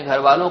 اپنے گھر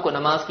والوں کو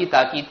نماز کی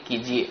تاکید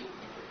کیجیے.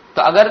 تو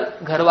اگر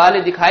گھر والے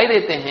دکھائی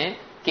دیتے ہیں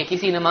کہ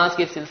کسی نماز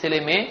کے سلسلے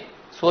میں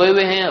سوئے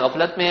ہوئے ہیں،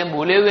 غفلت میں ہیں،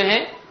 بھولے ہوئے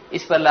ہیں،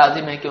 اس پر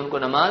لازم ہے کہ ان کو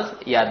نماز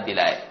یاد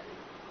دلائے.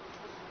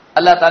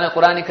 اللہ تعالیٰ نے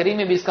قرآن کریم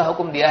میں بھی اس کا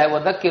حکم دیا ہے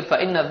وَذَكِّرْ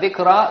فَإِنَّ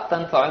الذِّكْرَى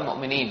تَنفَعُ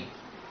الْمُؤْمِنِينَ،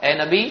 اے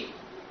نبی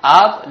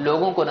آپ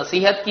لوگوں کو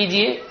نصیحت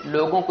کیجئے،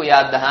 لوگوں کو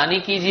یاد دہانی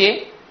کیجئے،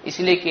 اس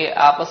لیے کہ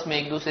آپس میں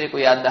ایک دوسرے کو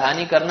یاد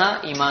دہانی کرنا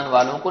ایمان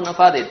والوں کو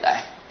نفع دیتا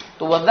ہے۔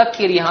 تو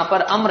وذکر یہاں پر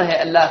امر ہے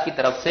اللہ کی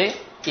طرف سے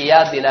کہ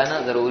یاد دلانا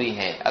ضروری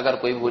ہے اگر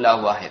کوئی بھولا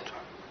ہوا ہے تو۔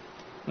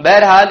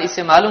 بہرحال اس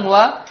سے معلوم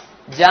ہوا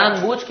جان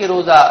بوجھ کے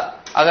روزہ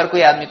اگر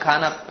کوئی آدمی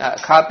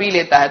کھا پی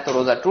لیتا ہے تو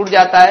روزہ ٹوٹ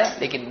جاتا ہے،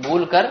 لیکن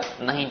بھول کر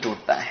نہیں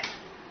ٹوٹتا ہے۔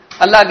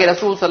 اللہ کے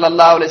رسول صلی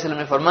اللہ علیہ وسلم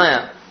نے فرمایا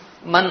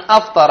من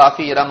افطر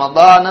فی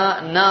رمضان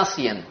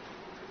ناسیا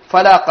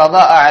فلا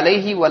قضاء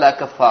علیہ ولا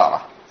کفارہ،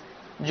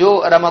 جو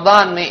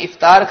رمضان میں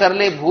افطار کر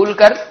لے بھول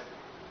کر،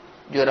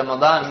 جو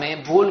رمضان میں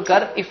بھول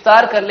کر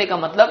افطار کر لے کا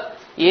مطلب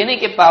یہ نہیں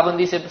کہ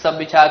پابندی سے سب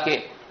بچھا کے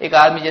ایک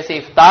آدمی جیسے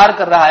افطار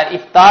کر رہا ہے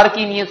افطار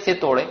کی نیت سے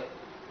توڑے،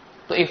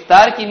 تو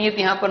افطار کی نیت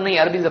یہاں پر نہیں،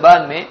 عربی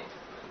زبان میں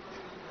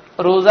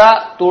روزہ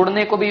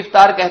توڑنے کو بھی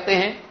افطار کہتے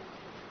ہیں،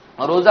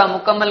 روزہ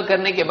مکمل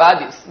کرنے کے بعد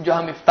جو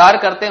ہم افطار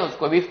کرتے ہیں اس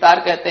کو بھی افطار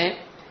کہتے ہیں،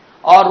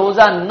 اور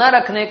روزہ نہ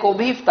رکھنے کو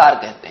بھی افطار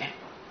کہتے ہیں۔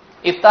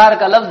 افطار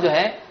کا لفظ جو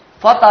ہے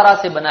فطرہ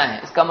سے بنا ہے،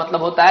 اس کا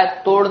مطلب ہوتا ہے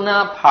توڑنا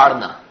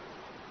پھاڑنا۔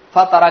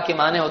 فطرہ کے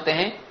معنی ہوتے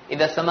ہیں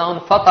اذا السماء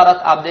انفطرت،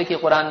 آپ دیکھیے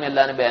قرآن میں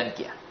اللہ نے بیان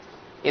کیا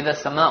اذا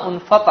السماء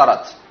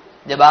انفطرت،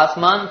 جب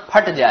آسمان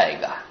پھٹ جائے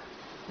گا،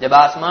 جب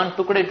آسمان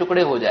ٹکڑے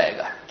ٹکڑے ہو جائے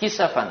گا،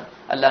 کسفن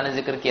اللہ نے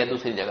ذکر کیا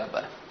دوسری جگہ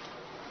پر،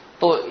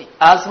 تو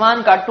آسمان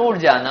کا ٹوٹ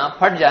جانا،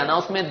 پھٹ جانا،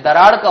 اس میں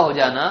دراڑ کا ہو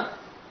جانا،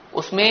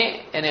 اس میں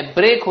یعنی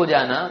بریک ہو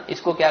جانا، اس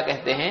کو کیا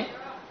کہتے ہیں؟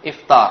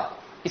 افطار۔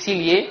 اسی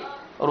لیے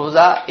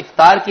روزہ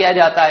افطار کیا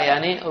جاتا ہے،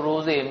 یعنی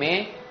روزے میں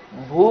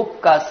بھوک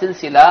کا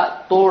سلسلہ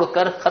توڑ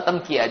کر ختم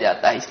کیا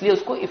جاتا ہے، اس لیے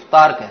اس کو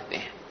افطار کہتے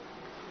ہیں۔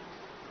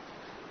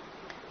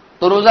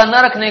 تو روزہ نہ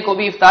رکھنے کو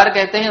بھی افطار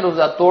کہتے ہیں،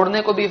 روزہ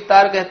توڑنے کو بھی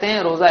افطار کہتے ہیں،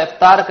 روزہ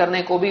افطار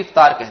کرنے کو بھی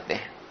افطار کہتے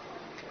ہیں۔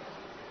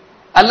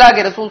 اللہ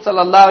کے رسول صلی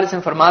اللہ علیہ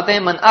وسلم فرماتے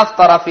ہیں من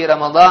افطر فی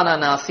رمضان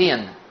ناسیا،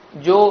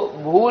 جو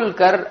بھول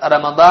کر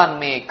رمضان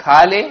میں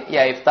کھا لے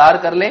یا افطار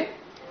کر لے،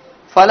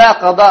 فلا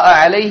قضاء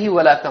علیہ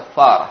ولا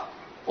کفارہ،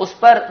 اس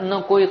پر نہ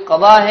کوئی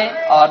قضا ہے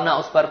اور نہ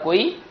اس پر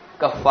کوئی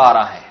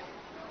کفارہ ہے۔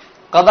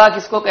 قضا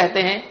کس کو کہتے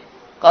ہیں؟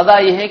 قضا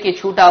یہ ہے کہ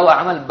چھوٹا ہوا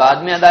عمل بعد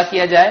میں ادا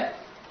کیا جائے۔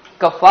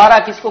 کفارہ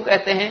کس کو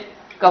کہتے ہیں؟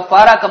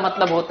 کفارہ کا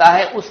مطلب ہوتا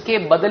ہے اس کے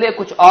بدلے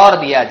کچھ اور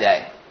دیا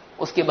جائے،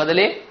 اس کے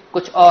بدلے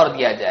کچھ اور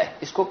دیا جائے،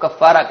 اس کو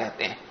کفارہ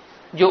کہتے ہیں،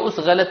 جو اس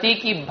غلطی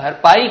کی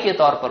بھرپائی کے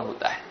طور پر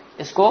ہوتا ہے،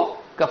 اس کو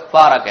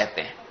کفارہ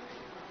کہتے ہیں۔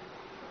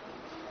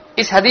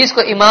 اس حدیث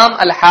کو امام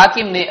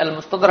الحاکم نے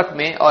المستدرک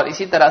میں اور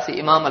اسی طرح سے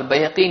امام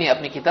البیہقی نے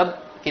اپنی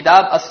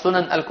کتاب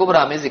السنن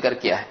الکبریٰ میں ذکر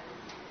کیا ہے۔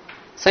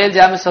 صحیح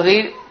جامع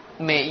صغیر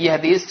میں یہ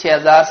حدیث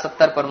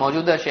 6070 پر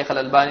موجود ہے، شیخ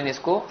الالبانی نے اس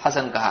کو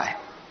حسن کہا ہے۔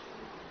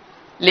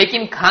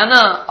 لیکن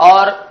کھانا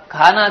اور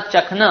کھانا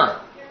چکھنا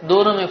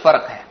دونوں میں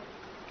فرق ہے،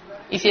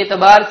 اس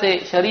اعتبار سے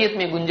شریعت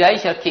میں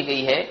گنجائش رکھی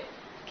گئی ہے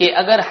کہ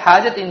اگر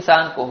حاجت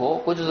انسان کو ہو،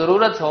 کچھ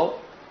ضرورت ہو،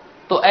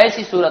 تو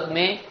ایسی صورت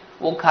میں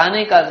وہ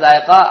کھانے کا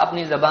ذائقہ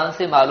اپنی زبان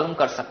سے معلوم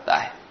کر سکتا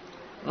ہے۔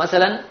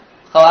 مثلا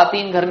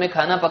خواتین گھر میں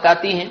کھانا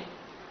پکاتی ہیں،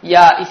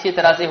 یا اسی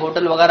طرح سے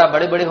ہوٹل وغیرہ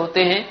بڑے بڑے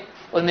ہوتے ہیں،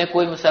 ان میں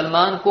کوئی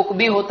مسلمان کک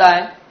بھی ہوتا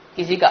ہے،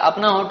 کسی کا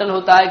اپنا ہوٹل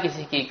ہوتا ہے،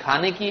 کسی کی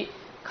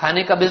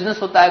کھانے کا بزنس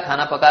ہوتا ہے،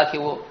 کھانا پکا کے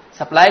وہ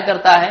سپلائی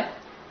کرتا ہے،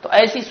 تو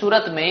ایسی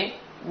صورت میں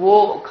وہ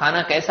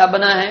کھانا کیسا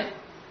بنا ہے،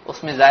 اس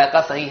میں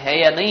ذائقہ صحیح ہے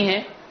یا نہیں ہے،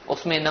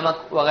 اس میں نمک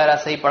وغیرہ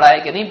صحیح پڑا ہے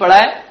کہ نہیں پڑا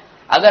ہے،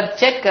 اگر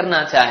چیک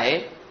کرنا چاہے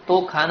تو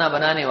کھانا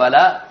بنانے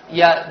والا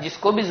یا جس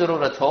کو بھی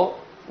ضرورت ہو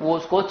وہ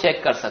اس کو چیک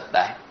کر سکتا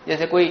ہے۔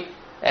 جیسے کوئی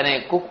یعنی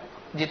کک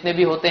جتنے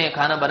بھی ہوتے ہیں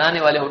کھانا بنانے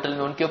والے ہوٹل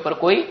میں، ان کے اوپر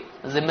کوئی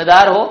ذمہ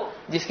دار ہو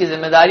جس کی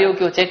ذمہ داری ہو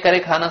کہ وہ چیک کرے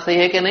کھانا صحیح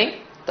ہے کہ نہیں،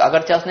 تو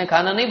اگرچہ اس نے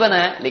کھانا نہیں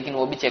بنایا لیکن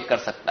وہ بھی چیک کر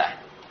سکتا ہے۔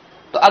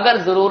 تو اگر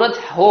ضرورت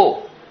ہو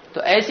تو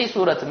ایسی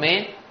صورت میں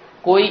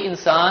کوئی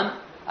انسان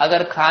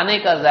اگر کھانے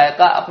کا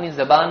ذائقہ اپنی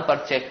زبان پر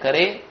چیک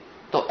کرے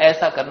تو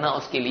ایسا کرنا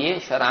اس کے لیے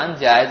شرعاً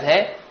جائز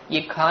ہے،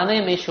 یہ کھانے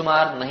میں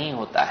شمار نہیں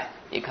ہوتا ہے،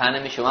 یہ کھانے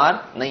میں شمار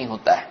نہیں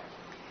ہوتا ہے۔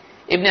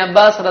 ابن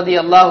عباس رضی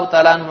اللہ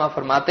تعالیٰ عنہ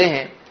فرماتے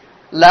ہیں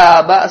لا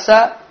بأس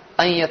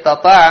ان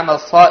يتطعم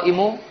الصائم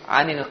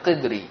عن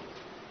القدر،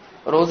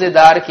 روزے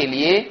دار کے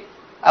لیے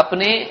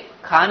اپنے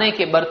کھانے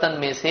کے برتن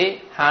میں سے،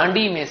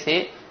 ہانڈی میں سے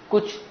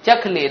کچھ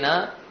چکھ لینا،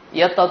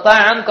 یا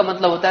تطعم کا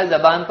مطلب ہوتا ہے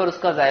زبان پر اس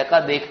کا ذائقہ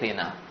دیکھ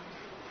لینا،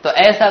 تو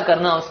ایسا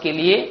کرنا اس کے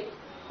لیے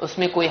اس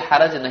میں کوئی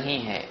حرج نہیں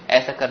ہے،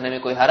 ایسا کرنے میں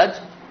کوئی حرج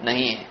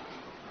نہیں ہے۔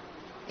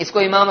 اس کو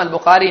امام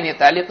البخاری نے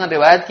تعلیقاً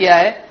روایت کیا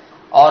ہے،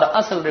 اور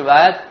اصل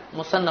روایت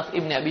مصنف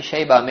ابن ابی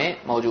شیبہ میں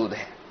موجود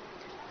ہے،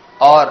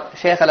 اور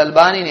شیخ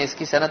الالبانی نے اس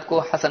کی سند کو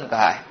حسن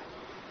کہا ہے۔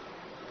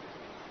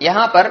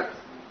 یہاں پر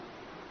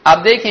آپ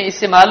دیکھیں، اس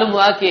سے معلوم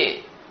ہوا کہ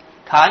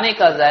کھانے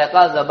کا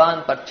ذائقہ زبان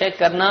پر چیک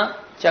کرنا،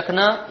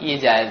 چکھنا یہ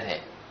جائز ہے،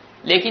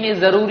 لیکن یہ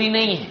ضروری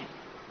نہیں ہے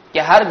کہ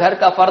ہر گھر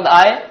کا فرد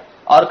آئے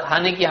اور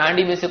کھانے کی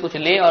ہانڈی میں سے کچھ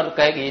لے اور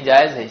کہے کہ یہ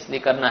جائز ہے اس لیے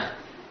کرنا ہے۔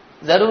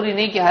 ضروری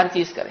نہیں کہ ہر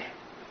چیز کرے،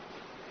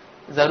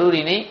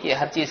 ضروری نہیں کہ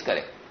ہر چیز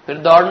کرے۔ پھر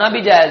دوڑنا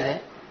بھی جائز ہے،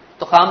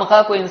 تو خواہ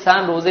مخواہ کوئی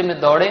انسان روزے میں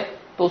دوڑے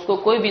تو تو اس کو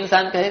کوئی بھی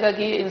انسان کہے گا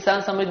کہ یہ انسان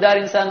سمجھدار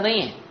انسان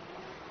نہیں ہے.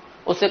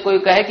 اس سے کوئی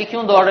کہے کہ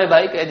کیوں دوڑ رہے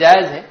بھائی، کہ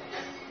جائز ہے.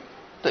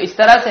 تو اس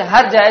طرح سے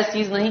ہر جائز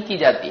چیز نہیں کی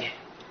جاتی ہے.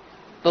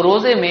 تو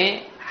روزے میں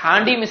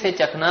ہانڈی میں سے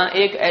چکھنا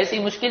ایک ایسی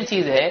مشکل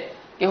چیز ہے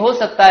کہ ہو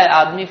سکتا ہے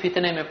آدمی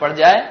فتنے میں پڑ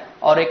جائے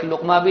اور ایک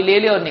لقمہ بھی لے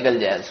لے اور نگل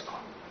جائے اس کو.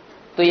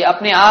 تو یہ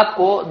اپنے آپ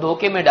کو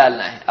دھوکے میں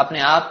ڈالنا ہے، اپنے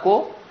آپ کو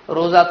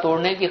روزہ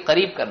توڑنے کے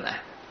قریب کرنا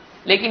ہے.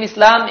 لیکن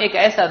اسلام ایک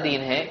ایسا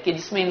دین ہے کہ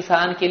جس میں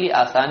انسان کے لیے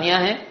آسانیاں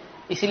ہیں.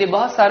 اسی لیے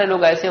بہت سارے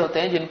لوگ ایسے ہوتے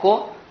ہیں جن کو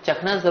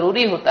چکھنا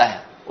ضروری ہوتا ہے،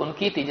 ان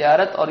کی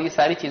تجارت اور یہ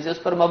ساری چیزیں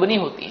اس پر مبنی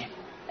ہوتی ہیں.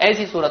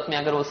 ایسی صورت میں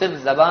اگر وہ صرف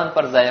زبان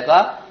پر ذائقہ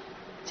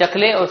چکھ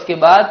لے اور اس کے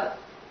بعد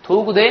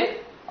تھوک دے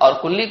اور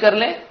کلی کر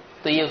لے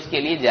تو یہ اس کے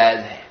لیے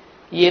جائز ہے.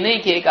 یہ نہیں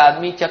کہ ایک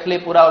آدمی چکھ لے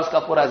پورا اور اس کا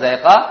پورا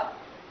ذائقہ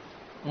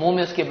منہ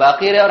میں اس کے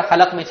باقی رہے اور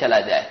حلق میں چلا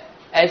جائے،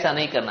 ایسا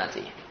نہیں کرنا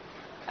چاہیے.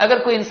 اگر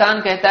کوئی انسان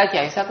کہتا ہے کہ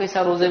ایسا کیسا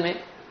روزے میں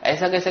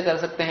ایسا کیسے کر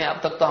سکتے ہیں، اب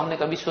تک تو ہم نے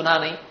کبھی سنا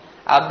نہیں.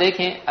 آپ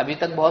دیکھیں ابھی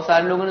تک بہت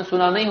سارے لوگوں نے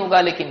سنا نہیں ہوگا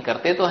لیکن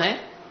کرتے تو ہیں.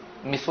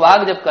 مسواک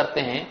جب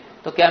کرتے ہیں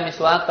تو کیا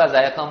مسواک کا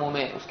ذائقہ منہ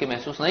میں اس کے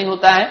محسوس نہیں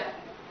ہوتا ہے؟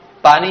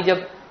 پانی جب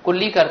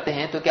کلی کرتے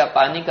ہیں تو کیا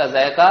پانی کا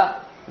ذائقہ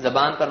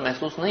زبان پر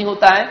محسوس نہیں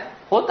ہوتا ہے؟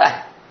 ہوتا ہے.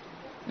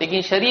 لیکن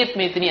شریعت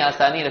میں اتنی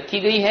آسانی رکھی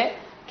گئی ہے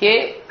کہ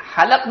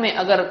حلق میں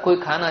اگر کوئی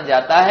کھانا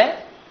جاتا ہے،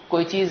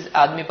 کوئی چیز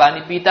آدمی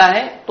پانی پیتا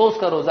ہے تو اس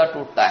کا روزہ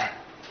ٹوٹتا ہے.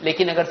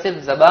 لیکن اگر صرف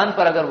زبان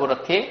پر اگر وہ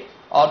رکھے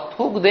اور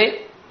تھوک دے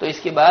تو اس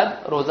کے بعد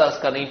روزہ اس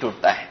کا نہیں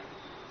ٹوٹتا ہے.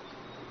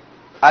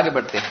 آگے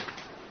بڑھتے ہیں.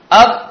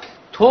 اب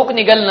تھوک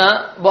نگلنا،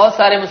 بہت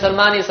سارے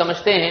مسلمان یہ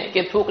سمجھتے ہیں کہ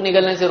تھوک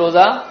نگلنے سے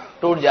روزہ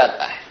ٹوٹ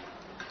جاتا ہے.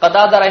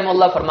 قتادہ رحمہ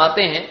اللہ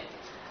فرماتے ہیں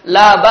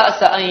لا بأس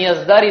ان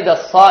يزدرد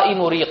الصائم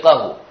ريقه،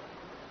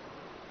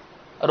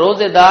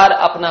 روزے دار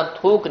اپنا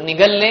تھوک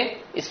نگل لے،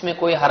 اس میں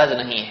کوئی حرج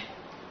نہیں ہے.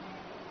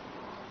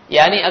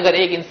 یعنی اگر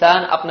ایک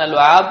انسان اپنا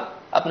لعاب،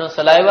 اپنا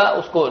سلائیوا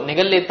اس کو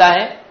نگل لیتا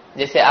ہے،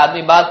 جیسے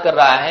آدمی بات کر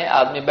رہا ہے،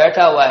 آدمی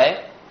بیٹھا ہوا ہے،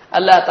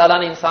 اللہ تعالیٰ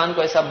نے انسان کو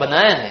ایسا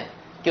بنایا ہے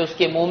کہ اس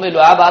کے منہ میں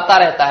لعاب آتا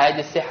رہتا ہے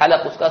جس سے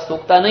حلق اس کا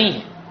سوکھتا نہیں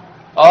ہے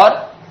اور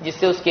جس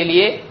سے اس کے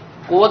لیے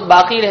قوت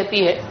باقی رہتی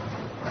ہے.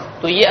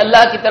 تو یہ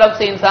اللہ کی طرف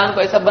سے انسان کو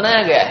ایسا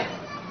بنایا گیا ہے.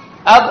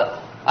 اب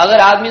اگر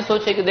آدمی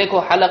سوچے کہ دیکھو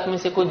حلق میں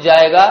سے کچھ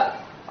جائے گا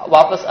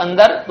واپس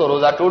اندر تو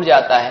روزہ ٹوٹ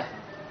جاتا ہے،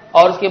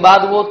 اور اس کے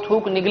بعد وہ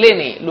تھوک نگلے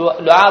نہیں،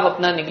 لعاب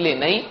اپنا نگلے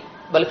نہیں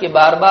بلکہ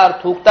بار بار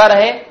تھوکتا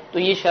رہے، تو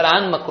یہ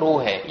شرعاً مکروہ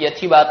ہے، یہ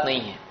اچھی بات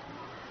نہیں ہے.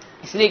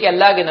 اس لیے کہ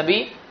اللہ کے نبی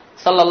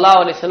صلی اللہ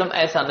علیہ وسلم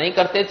ایسا نہیں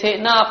کرتے تھے،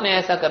 نہ آپ نے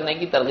ایسا کرنے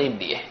کی ترغیب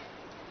دی ہے.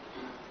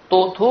 تو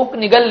تھوک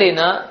نگل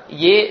لینا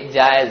یہ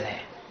جائز ہے،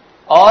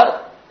 اور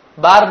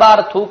بار بار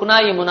تھوکنا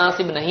یہ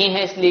مناسب نہیں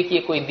ہے، اس لیے کہ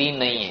یہ کوئی دین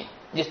نہیں ہے.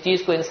 جس چیز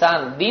کو انسان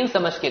دین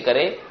سمجھ کے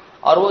کرے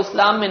اور وہ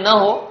اسلام میں نہ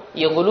ہو،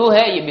 یہ غلو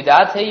ہے، یہ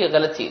بدعت ہے، یہ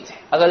غلط چیز ہے.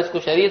 اگر اس کو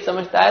شریعت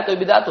سمجھتا ہے تو یہ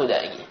بدعت ہو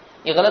جائے گی،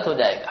 یہ غلط ہو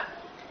جائے گا.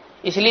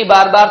 اس لیے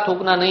بار بار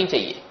تھوکنا نہیں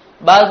چاہیے.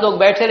 بعض لوگ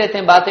بیٹھے رہتے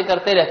ہیں، باتیں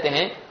کرتے رہتے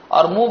ہیں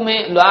اور منہ میں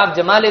لعاب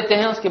جما لیتے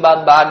ہیں، اس کے بعد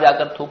باہر جا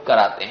کر تھوک کر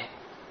آتے ہیں،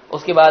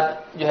 اس کے بعد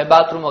جو ہے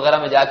باتھ روم وغیرہ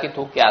میں جا کے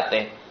تھوک کے آتے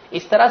ہیں.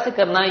 اس طرح سے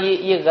کرنا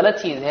یہ غلط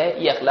چیز ہے.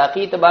 یہ اخلاقی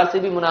اعتبار سے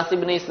بھی مناسب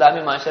نہیں،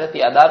 اسلامی معاشرتی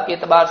آداب کے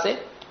اعتبار سے،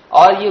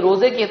 اور یہ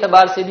روزے کے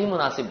اعتبار سے بھی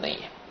مناسب نہیں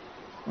ہے.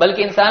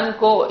 بلکہ انسان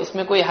کو اس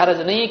میں کوئی حرج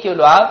نہیں ہے کہ وہ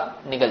لعاب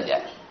نگل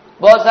جائے.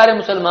 بہت سارے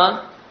مسلمان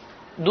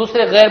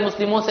دوسرے غیر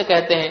مسلموں سے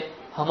کہتے ہیں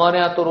ہمارے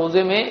ہاں تو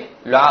روزے میں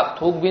لعاب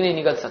تھوک بھی نہیں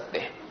نگل سکتے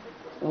ہیں.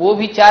 وہ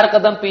بھی 4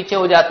 قدم پیچھے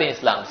ہو جاتے ہیں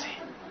اسلام سے.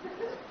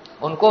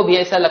 ان کو بھی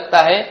ایسا لگتا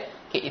ہے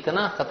کہ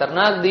اتنا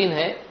خطرناک دین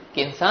ہے کہ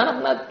انسان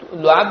اپنا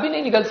لعاب بھی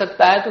نہیں نگل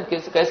سکتا ہے، تو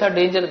کیسا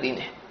ڈینجر دین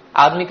ہے،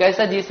 آدمی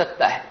کیسا جی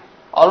سکتا ہے.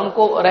 اور ان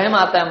کو رحم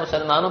آتا ہے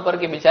مسلمانوں پر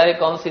کہ بیچارے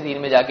کون سی دین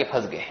میں جا کے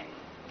پھنس گئے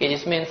کہ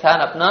جس میں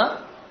انسان اپنا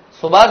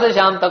صبح سے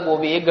شام تک، وہ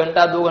بھی 1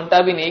 گھنٹہ 2 گھنٹہ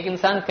بھی نہیں، ایک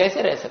انسان کیسے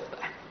رہ سکتا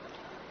ہے.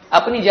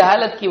 اپنی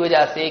جہالت کی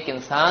وجہ سے ایک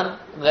انسان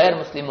غیر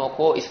مسلموں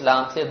کو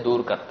اسلام سے دور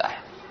کرتا ہے،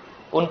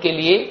 ان کے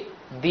لیے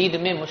دین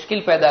میں مشکل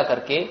پیدا کر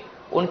کے،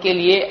 ان کے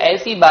لیے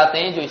ایسی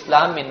باتیں جو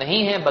اسلام میں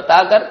نہیں ہیں بتا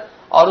کر،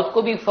 اور اس کو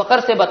بھی فخر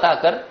سے بتا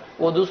کر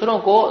وہ دوسروں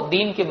کو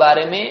دین کے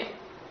بارے میں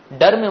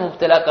ڈر میں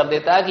مبتلا کر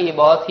دیتا ہے کہ یہ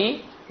بہت ہی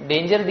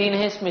ڈینجر دین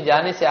ہے، اس میں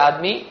جانے سے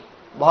آدمی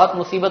بہت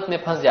مصیبت میں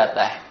پھنس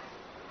جاتا ہے.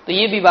 تو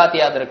یہ بھی بات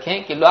یاد رکھیں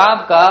کہ لعاب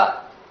کا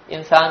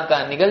انسان کا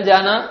نگل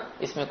جانا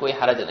اس میں کوئی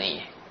حرج نہیں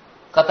ہے.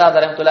 قتادہ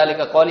رحمۃ اللہ علیہ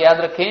کا قول یاد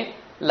رکھیں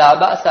لا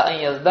بأس ان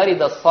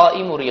يزدرد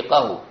الصائم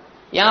ريقه.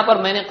 یہاں پر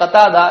میں نے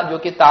قتادہ جو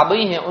کہ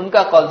تابعی ہیں ان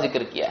کا قول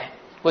ذکر کیا ہے.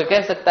 کوئی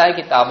کہہ سکتا ہے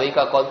کہ تابعی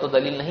کا قول تو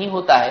دلیل نہیں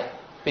ہوتا ہے،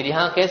 پھر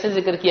یہاں کیسے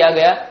ذکر کیا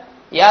گیا؟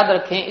 یاد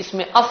رکھیں اس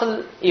میں اصل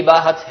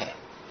اباحت ہے.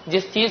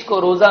 جس چیز کو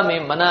روزہ میں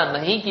منع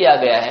نہیں کیا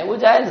گیا ہے وہ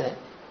جائز ہے.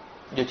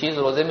 جو چیز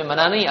روزے میں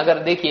منع نہیں، اگر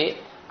دیکھیے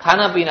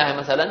کھانا پینا ہے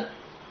مثلا،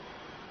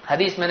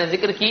 حدیث میں نے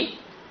ذکر کی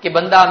کہ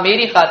بندہ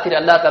میری خاطر،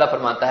 اللہ تعالیٰ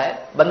فرماتا ہے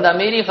بندہ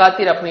میری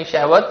خاطر اپنی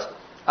شہوت،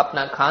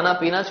 اپنا کھانا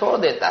پینا چھوڑ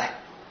دیتا ہے.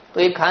 تو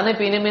یہ کھانے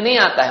پینے میں نہیں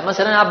آتا ہے.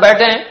 مثلا آپ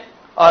بیٹھے ہیں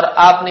اور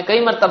آپ نے کئی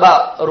مرتبہ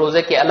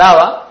روزے کے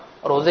علاوہ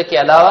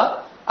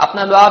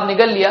اپنا لعاب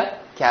نگل لیا،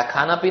 کیا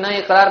کھانا پینا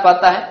یہ قرار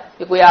پاتا ہے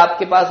کہ کوئی آپ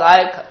کے پاس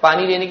آئے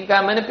پانی لینے کی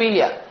کہا میں نے پی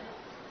لیا،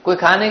 کوئی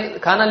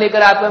کھانا لے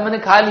کر آپ میں نے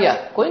کھا لیا؟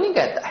 کوئی نہیں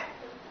کہتا ہے.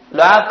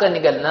 لعاب کا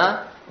نگلنا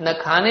نہ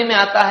کھانے میں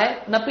آتا ہے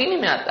نہ پینے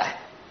میں آتا ہے.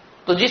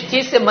 تو جس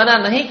چیز سے منع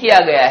نہیں کیا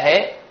گیا ہے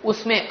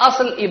اس میں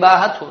اصل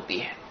اباحت ہوتی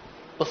ہے.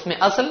 اس میں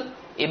اصل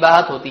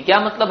اباحت ہوتی. کیا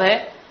مطلب ہے؟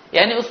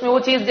 یعنی اس میں وہ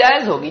چیز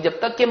جائز ہوگی جب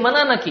تک کہ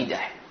منع نہ کی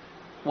جائے.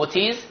 وہ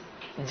چیز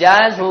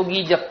جائز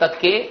ہوگی جب تک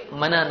کہ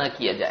منع نہ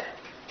کیا جائے.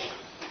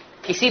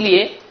 اسی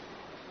لیے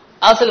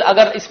اصل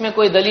اگر اس میں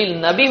کوئی دلیل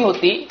نہ بھی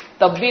ہوتی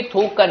تب بھی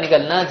تھوک کا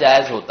نگلنا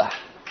جائز ہوتا ہے.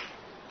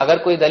 اگر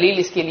کوئی دلیل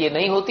اس کے لیے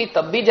نہیں ہوتی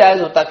تب بھی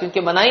جائز ہوتا، کیونکہ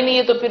منع ہی نہیں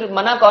ہے تو پھر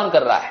منع کون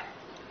کر رہا ہے؟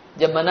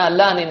 جب منع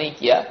اللہ نے نہیں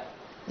کیا،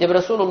 جب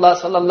رسول اللہ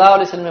صلی اللہ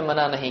علیہ وسلم نے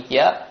منع نہیں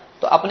کیا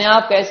تو اپنے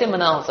آپ کیسے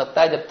منع ہو سکتا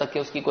ہے جب تک کہ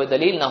اس کی کوئی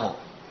دلیل نہ ہو.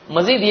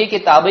 مزید یہ کہ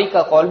تابعی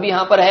کا قول بھی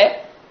یہاں پر ہے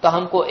تو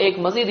ہم کو ایک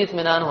مزید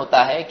اطمینان ہوتا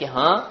ہے کہ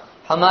ہاں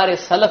ہمارے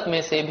سلف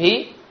میں سے بھی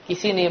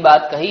کسی نے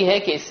بات کہی ہے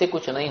کہ اس سے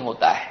کچھ نہیں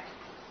ہوتا ہے.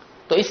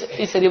 تو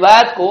اس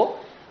روایت کو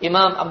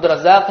امام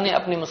عبدالرزاق نے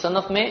اپنی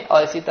مصنف میں اور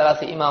اسی طرح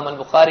سے امام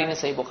البخاری نے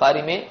صحیح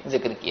بخاری میں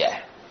ذکر کیا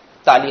ہے،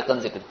 تعلیقاً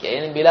ذکر کیا،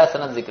 یعنی بلا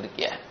سند ذکر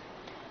کیا ہے.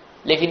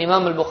 لیکن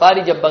امام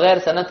البخاری جب بغیر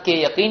سند کے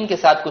یقین کے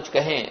ساتھ کچھ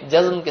کہیں،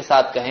 جزم کے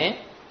ساتھ کہیں،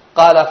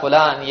 قال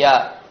فلان یا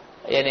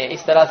یعنی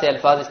اس طرح سے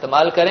الفاظ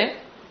استعمال کریں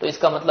تو اس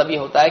کا مطلب یہ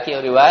ہوتا ہے کہ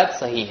یہ روایت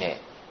صحیح ہے.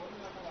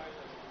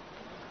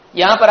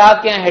 یہاں پر آپ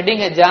کے یہاں ہیڈنگ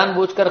ہے جان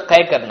بوجھ کر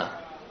قے کرنا.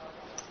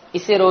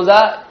 اس سے روزہ،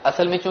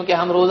 اصل میں چونکہ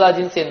ہم روزہ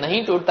جن سے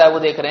نہیں ٹوٹتا ہے وہ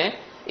دیکھ رہے ہیں،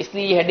 اس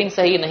لیے یہ ہیڈنگ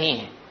صحیح نہیں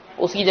ہے.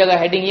 اس کی جگہ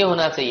ہیڈنگ یہ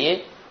ہونا چاہیے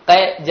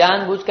قے جان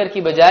بوجھ کر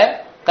کی بجائے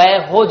قے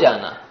ہو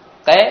جانا.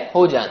 قے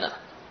ہو جانا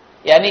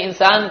یعنی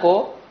انسان کو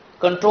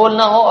کنٹرول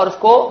نہ ہو اور اس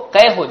کو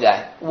قے ہو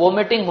جائے،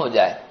 وومٹنگ ہو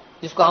جائے،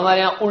 جس کو ہمارے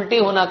یہاں الٹی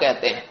ہونا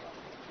کہتے ہیں.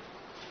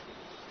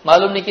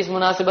 معلوم نہیں کس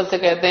مناسبت سے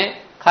کہتے ہیں،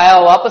 کھایا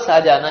واپس آ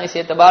جانا، اس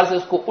اعتبار سے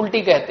اس کو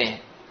الٹی کہتے ہیں.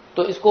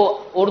 تو اس کو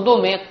اردو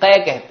میں قے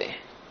کہتے ہیں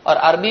اور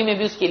عربی میں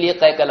بھی اس کے لیے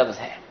قے کا لفظ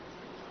ہے.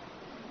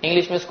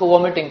 انگلش میں اس کو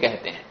وومٹنگ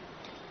کہتے ہیں.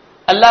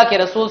 اللہ کے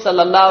رسول صلی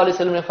اللہ علیہ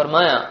وسلم نے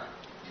فرمایا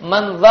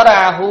من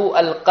ذرعہ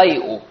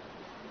القیء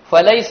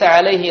فلیس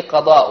علیہ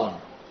قضاء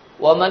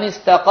ومن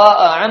استقاء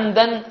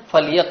عمدا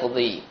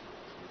فلیقضی.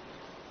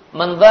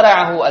 من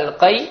ذرعہ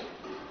القیء،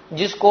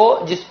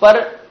 جس پر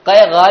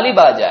قے غالب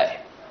آ جائے،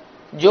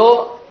 جو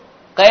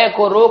قے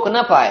کو روک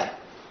نہ پائے،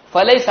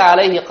 فلیس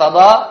علیہ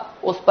قضاء،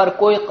 اس پر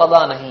کوئی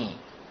قضا نہیں.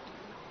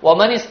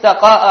 ومن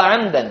استقاء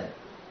عمدا،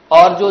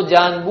 اور جو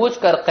جان بوجھ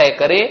کر قے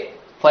کرے،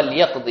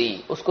 فلیقضی،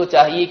 اس کو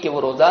چاہیے کہ وہ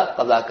روزہ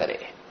قضا کرے.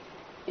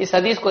 اس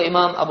حدیث کو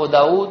امام ابو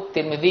داؤد،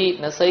 ترمذی،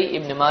 نسائی،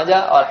 ابن ماجہ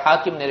اور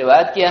حاکم نے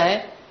روایت کیا ہے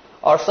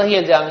اور صحیح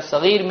الجامع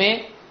الصغیر میں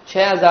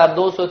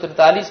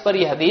 6243 پر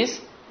یہ حدیث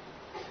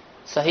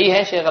صحیح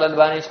ہے. شیخ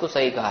الالبانی اس کو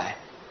صحیح کہا ہے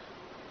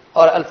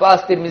اور الفاظ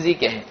ترمذی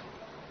کے ہیں.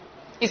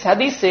 اس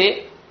حدیث سے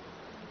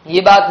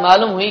یہ بات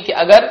معلوم ہوئی کہ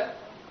اگر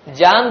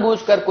جان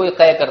بوجھ کر کوئی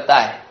قے کرتا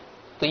ہے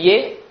تو یہ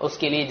اس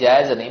کے لیے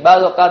جائز نہیں.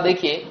 بعض اوقات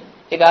دیکھیے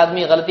ایک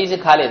آدمی غلطی سے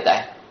کھا لیتا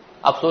ہے،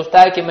 اب سوچتا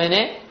ہے کہ میں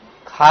نے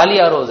کھا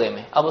لیا روزے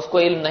میں، اب اس کو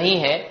علم نہیں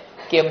ہے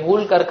کہ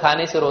بھول کر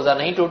کھانے سے روزہ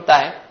نہیں ٹوٹتا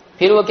ہے.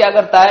 پھر وہ کیا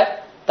کرتا ہے،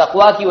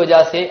 تقوی کی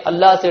وجہ سے،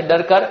 اللہ سے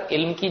ڈر کر،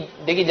 علم کی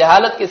دیکھیے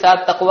جہالت کے ساتھ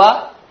تقوی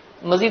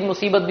مزید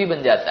مصیبت بھی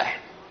بن جاتا ہے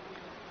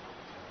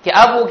کہ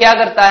اب وہ کیا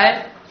کرتا ہے،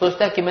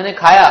 سوچتا ہے کہ میں نے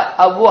کھایا،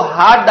 اب وہ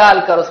ہاتھ ڈال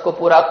کر اس کو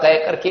پورا قے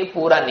کر کے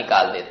پورا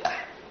نکال دیتا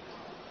ہے.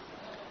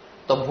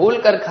 تو بھول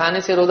کر کھانے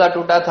سے روزہ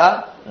ٹوٹا تھا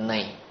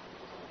نہیں،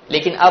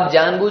 لیکن اب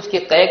جان بوجھ کے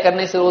قے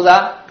کرنے سے روزہ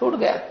ٹوٹ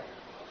گیا.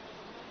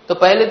 تو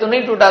پہلے تو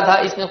نہیں ٹوٹا تھا،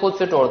 اس نے خود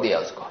سے توڑ دیا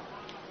اس کو.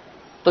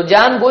 تو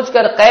جان بوجھ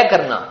کر قے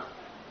کرنا،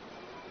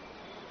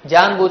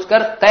 جان بوجھ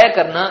کر قے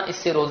کرنا، اس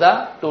سے روزہ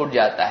ٹوٹ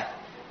جاتا ہے.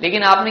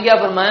 لیکن آپ نے کیا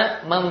فرمایا،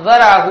 من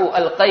ذرعہ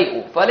القیء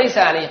فلیس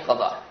علیہ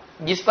قضاء،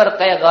 جس پر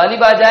قے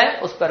غالب آ جائے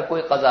اس پر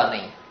کوئی قضا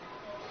نہیں.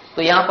 تو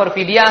یہاں پر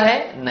فدیہ ہے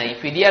نہیں،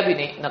 فدیہ بھی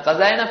نہیں، نہ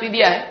قضا ہے نہ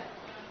فدیہ ہے.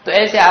 تو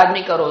ایسے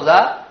آدمی کا روزہ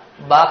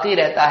باقی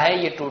رہتا ہے،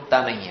 یہ ٹوٹتا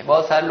نہیں ہے.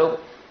 بہت سارے لوگ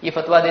یہ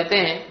فتویٰ دیتے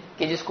ہیں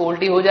کہ جس کو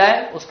الٹی ہو جائے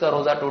اس کا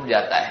روزہ ٹوٹ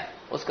جاتا ہے.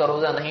 اس کا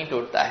روزہ نہیں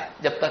ٹوٹتا ہے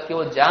جب تک کہ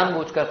وہ جان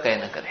بوجھ کر قے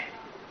نہ کرے.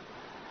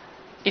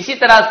 اسی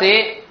طرح سے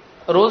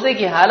روزے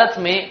کی حالت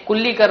میں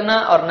کلی کرنا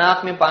اور ناک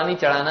میں پانی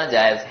چڑھانا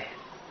جائز ہے.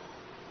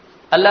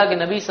 اللہ کے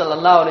نبی صلی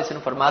اللہ علیہ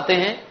وسلم فرماتے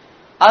ہیں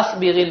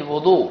اسبغ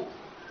الوضوء،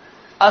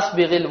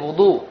 اسبغ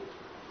الوضوء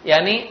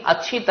یعنی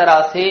اچھی طرح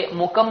سے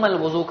مکمل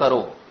وضو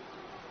کرو.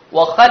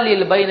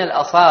 وخلل بین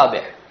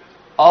الاصابع،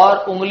 اور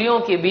انگلیوں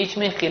کے بیچ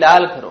میں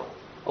خلال کرو.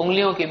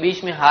 انگلیوں کے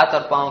بیچ میں ہاتھ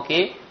اور پاؤں کے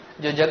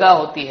جو جگہ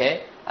ہوتی ہے،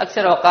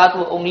 اکثر اوقات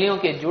وہ انگلیوں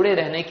کے جڑے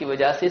رہنے کی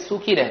وجہ سے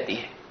سوکھی رہتی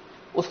ہے،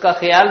 اس کا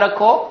خیال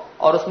رکھو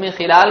اور اس میں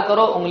خلال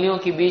کرو. انگلیوں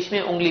کے بیچ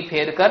میں انگلی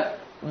پھیر کر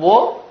وہ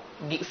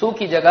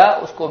سوکھی جگہ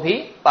اس کو بھی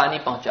پانی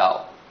پہنچاؤ.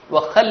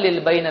 وخلل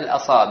بین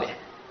الاصابع،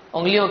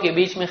 انگلیوں کے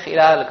بیچ میں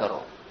خلال کرو.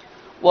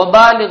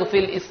 وبالغ فی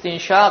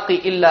الاستنشاق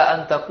الا ان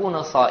تکون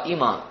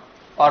صائما،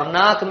 اور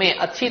ناک میں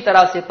اچھی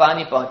طرح سے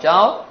پانی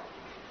پہنچاؤ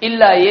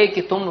الا یہ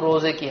کہ تم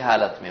روزے کی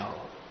حالت میں ہو.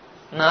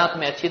 ناک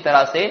میں اچھی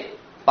طرح سے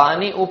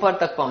پانی اوپر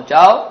تک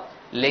پہنچاؤ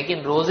لیکن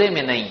روزے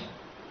میں نہیں،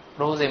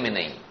 روزے میں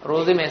نہیں،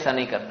 روزے میں ایسا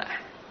نہیں کرنا ہے.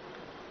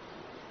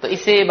 تو اس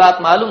سے یہ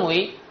بات معلوم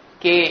ہوئی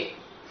کہ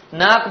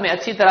ناک میں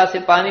اچھی طرح سے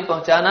پانی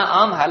پہنچانا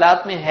عام حالات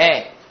میں ہے،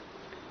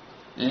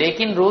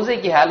 لیکن روزے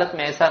کی حالت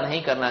میں ایسا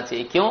نہیں کرنا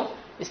چاہیے. کیوں؟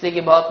 اس لیے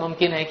کہ بہت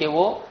ممکن ہے کہ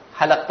وہ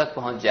حلق تک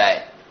پہنچ جائے۔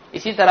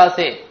 اسی طرح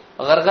سے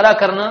غرغرہ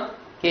کرنا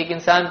کہ ایک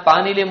انسان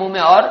پانی لے منہ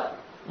میں اور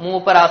منہ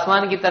پر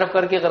آسمان کی طرف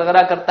کر کے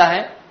غرغرہ کرتا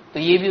ہے، تو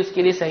یہ بھی اس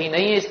کے لیے صحیح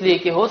نہیں ہے، اس لیے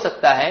کہ ہو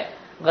سکتا ہے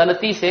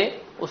غلطی سے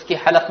اس کی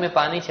حلق میں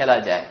پانی چلا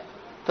جائے۔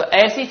 تو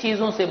ایسی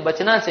چیزوں سے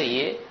بچنا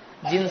چاہیے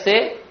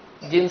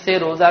جن سے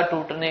روزہ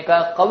ٹوٹنے کا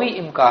قوی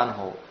امکان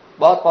ہو،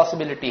 بہت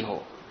پاسبلٹی ہو۔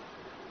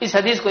 اس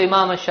حدیث کو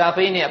امام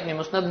الشافعی نے اپنی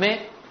مسند میں،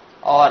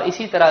 اور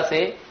اسی طرح سے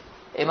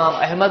امام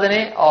احمد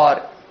نے، اور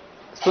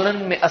سنن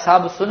میں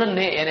اصحاب السنن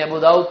نے یعنی ابو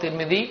داؤد،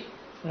 ترمذی،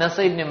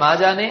 نسائی، ابن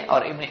ماجہ نے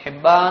اور ابن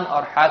حبان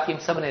اور حاکم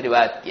سب نے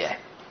روایت کیا ہے،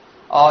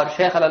 اور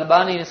شیخ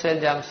الالبانی نے صحیح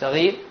جامع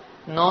صغیر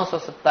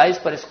 927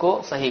 پر اس کو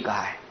صحیح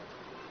کہا ہے۔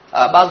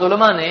 بعض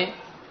علماء نے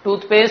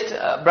ٹوتھ پیسٹ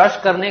برش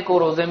کرنے کو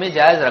روزے میں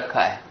جائز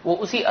رکھا ہے، وہ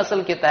اسی اصل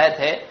کے تحت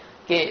ہے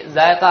کہ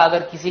ذائقہ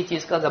اگر کسی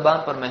چیز کا زبان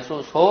پر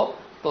محسوس ہو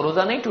تو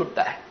روزہ نہیں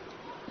ٹوٹتا ہے،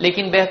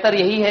 لیکن بہتر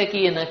یہی ہے کہ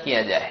یہ نہ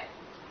کیا جائے۔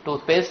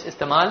 ٹوتھ پیسٹ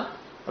استعمال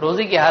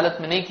روزے کی حالت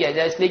میں نہیں کیا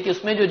جائے، اس لیے کہ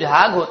اس میں جو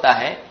جھاگ ہوتا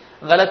ہے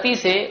غلطی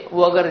سے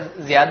وہ اگر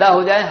زیادہ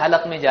ہو جائے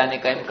حلق میں جانے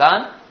کا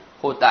امکان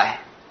ہوتا ہے۔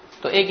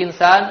 تو ایک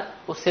انسان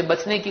اس سے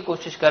بچنے کی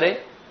کوشش کرے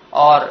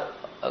اور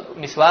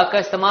مسواک کا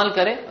استعمال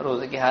کرے،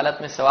 روزے کی حالت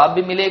میں ثواب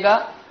بھی ملے گا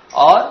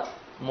اور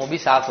منہ بھی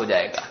صاف ہو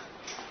جائے گا۔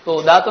 تو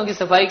دانتوں کی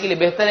صفائی کے لیے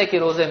بہتر ہے کہ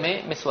روزے میں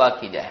مسواک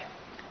کی جائے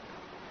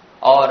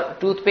اور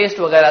ٹوتھ پیسٹ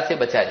وغیرہ سے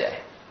بچا جائے،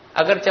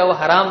 اگرچہ وہ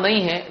حرام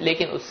نہیں ہے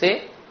لیکن اس سے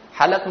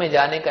حلق میں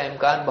جانے کا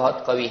امکان بہت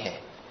قوی ہے۔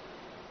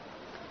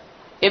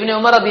 ابن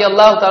عمر رضی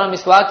اللہ تعالیٰ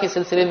مسواک کے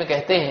سلسلے میں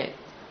کہتے ہیں،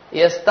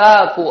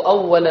 یستاق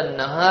اول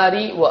النہار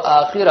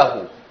وآخرہ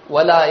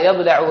ولا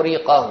یبلع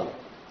ریقہ۔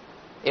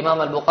 امام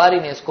البخاری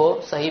نے اس کو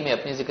صحیح میں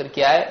اپنی ذکر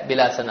کیا ہے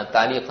بلا سند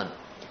تعلیقاً،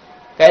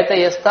 کہتے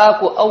ہیں یستاق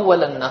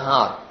اول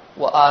النہار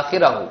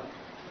وآخرہ،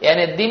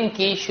 یعنی دن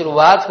کی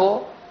شروعات ہو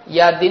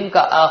یا دن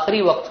کا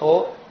آخری وقت ہو،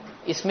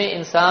 اس میں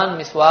انسان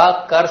مسواک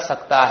کر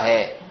سکتا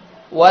ہے۔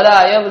 ولا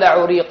یبلع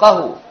ریقہ،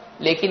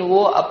 لیکن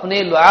وہ اپنے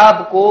لعاب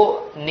کو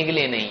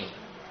نگلے نہیں،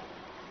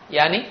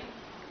 یعنی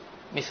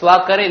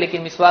مسواک کرے لیکن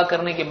مسواک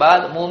کرنے کے بعد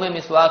منہ میں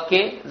مسواک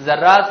کے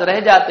ذرات رہ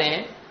جاتے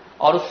ہیں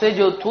اور اس سے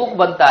جو تھوک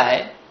بنتا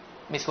ہے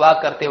مسواک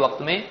کرتے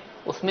وقت میں،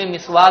 اس میں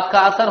مسواک کا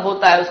اثر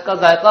ہوتا ہے، اس کا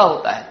ذائقہ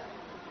ہوتا ہے۔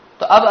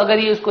 تو اب اگر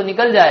یہ اس کو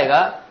نکل جائے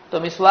گا تو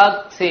مسواک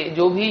سے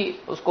جو بھی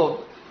اس کو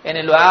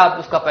یعنی لعاب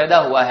اس کا پیدا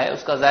ہوا ہے،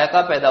 اس کا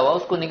ذائقہ پیدا ہوا،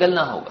 اس کو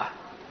نگلنا ہوگا۔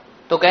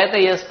 تو کہتے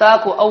ہیں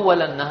یستاق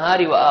اول النہار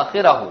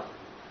وآخرہ،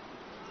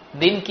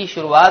 دن کی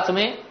شروعات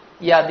میں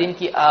یا دن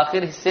کی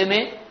آخر حصے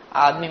میں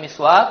آدمی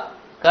مسواک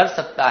کر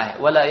سکتا ہے۔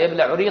 ولا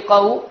یبلع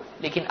ریقہ،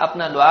 لیکن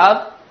اپنا لعاب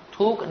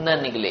تھوک نہ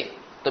نگلے،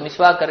 تو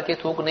مسواک کر کے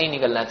تھوک نہیں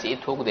نگلنا چاہیے،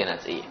 تھوک دینا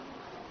چاہیے۔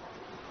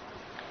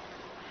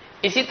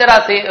 اسی طرح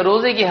سے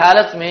روزے کی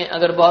حالت میں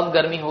اگر بہت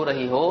گرمی ہو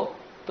رہی ہو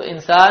تو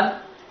انسان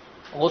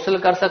غسل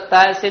کر سکتا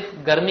ہے صرف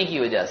گرمی کی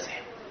وجہ سے،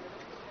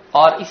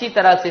 اور اسی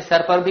طرح سے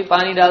سر پر بھی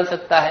پانی ڈال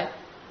سکتا ہے،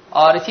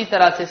 اور اسی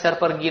طرح سے سر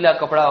پر گیلا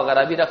کپڑا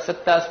وغیرہ بھی رکھ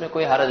سکتا ہے، اس میں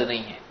کوئی حرج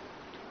نہیں ہے۔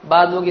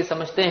 بعض لوگ یہ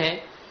سمجھتے ہیں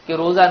کہ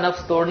روزہ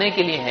نفس توڑنے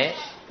کے لیے ہے،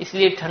 اس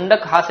لیے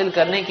ٹھنڈک حاصل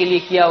کرنے کے لیے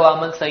کیا ہوا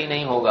عمل صحیح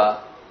نہیں ہوگا،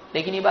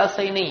 لیکن یہ بات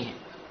صحیح نہیں ہے۔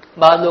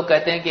 بعض لوگ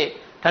کہتے ہیں کہ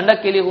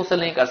ٹھنڈک کے لیے غسل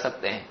نہیں کر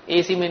سکتے ہیں، اے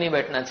سی میں نہیں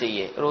بیٹھنا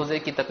چاہیے، روزے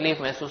کی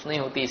تکلیف محسوس نہیں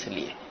ہوتی اس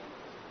لیے۔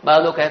 بعض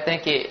لوگ کہتے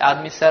ہیں کہ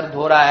آدمی سر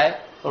دھو رہا ہے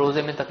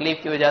روزے میں تکلیف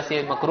کی وجہ سے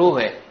مکروہ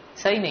ہے،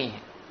 صحیح نہیں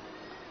ہے،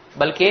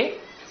 بلکہ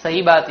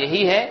صحیح بات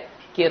یہی ہے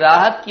کہ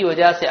راحت کی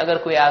وجہ سے اگر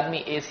کوئی آدمی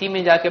اے سی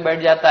میں جا کے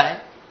بیٹھ جاتا ہے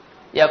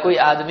یا کوئی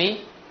آدمی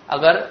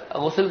اگر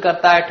غسل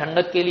کرتا ہے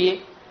ٹھنڈک کے لیے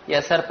یا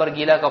سر پر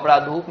گیلا کپڑا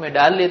دھوپ میں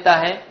ڈال لیتا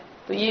ہے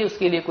تو یہ اس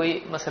کے لیے کوئی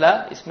مسئلہ،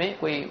 اس میں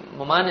کوئی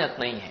ممانعت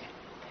نہیں ہے۔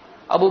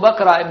 ابو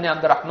بکر ابن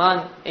عبد الرحمن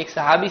ایک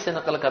صحابی سے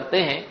نقل کرتے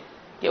ہیں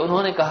کہ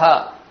انہوں نے کہا،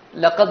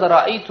 لقد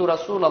رأيت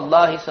رسول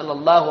اللہ صلی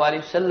اللہ علیہ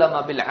وسلم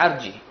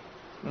بالعرج،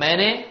 میں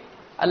نے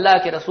اللہ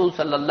کے رسول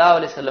صلی اللہ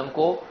علیہ وسلم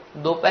کو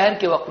دوپہر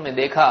کے وقت میں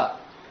دیکھا،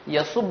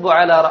 یصب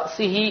علی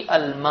رأسہ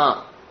الماء،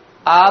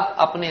 آپ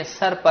اپنے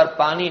سر پر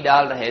پانی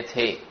ڈال رہے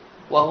تھے،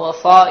 وهو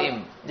صائم،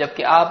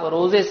 جبکہ آپ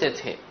روزے سے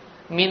تھے،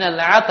 من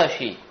العطش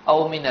او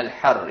من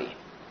الحر،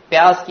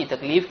 پیاس کی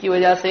تکلیف کی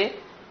وجہ سے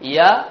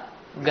یا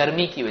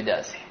گرمی کی وجہ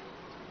سے۔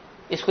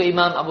 اس کو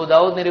امام ابو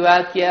داؤد نے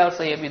روایت کیا ہے اور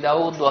صحیح ابی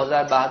داؤد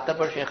 2072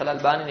 پر شیخ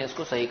الالبانی نے اس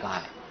کو صحیح کہا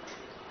ہے۔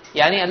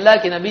 یعنی اللہ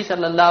کے نبی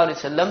صلی اللہ علیہ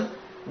وسلم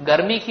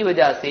گرمی کی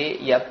وجہ سے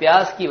یا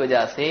پیاس کی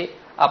وجہ سے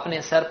اپنے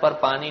سر پر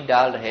پانی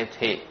ڈال رہے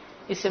تھے۔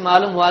 اس سے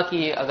معلوم ہوا کہ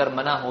یہ اگر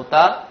منع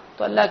ہوتا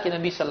تو اللہ کے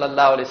نبی صلی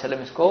اللہ علیہ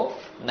وسلم اس کو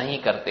نہیں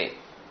کرتے،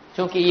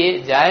 چونکہ یہ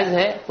جائز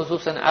ہے،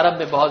 خصوصاً عرب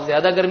میں بہت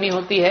زیادہ گرمی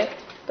ہوتی ہے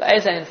تو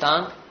ایسا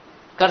انسان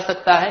کر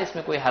سکتا ہے، اس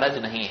میں کوئی حرج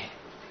نہیں ہے۔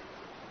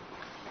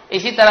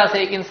 اسی طرح سے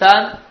ایک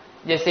انسان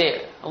جیسے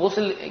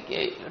غسل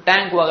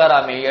ٹینک وغیرہ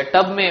میں یا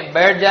ٹب میں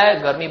بیٹھ جائے،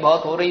 گرمی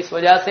بہت ہو رہی اس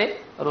وجہ سے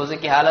روزے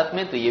کی حالت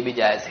میں، تو یہ بھی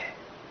جائز ہے۔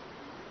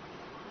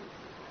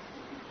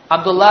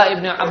 عبداللہ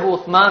ابن ابو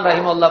عثمان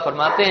رحمہ اللہ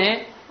فرماتے ہیں،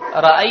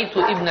 رأیت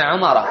ابن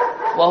عمر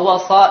وهو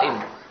صائم،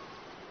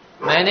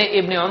 میں نے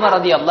ابن عمر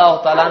رضی اللہ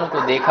تعالیٰ عنہ کو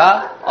دیکھا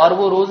اور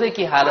وہ روزے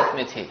کی حالت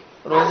میں تھے،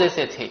 روزے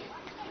سے تھے،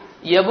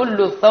 یبل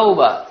الثوب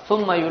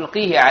ثم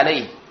یلقیہ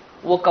علیہ،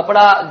 وہ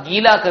کپڑا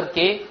گیلا کر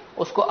کے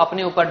اس کو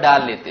اپنے اوپر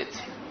ڈال لیتے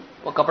تھے،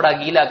 وہ کپڑا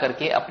گیلا کر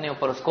کے اپنے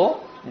اوپر اس کو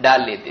ڈال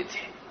لیتے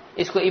تھے۔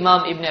 اس کو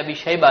امام ابن ابی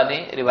شیبہ نے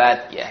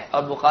روایت کیا ہے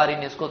اور بخاری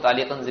نے اس کو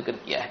تعلیقاً ذکر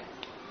کیا ہے۔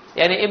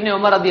 یعنی ابن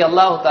عمر رضی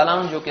اللہ تعالیٰ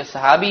عنہ جو کہ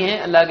صحابی ہیں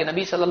اللہ کے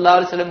نبی صلی اللہ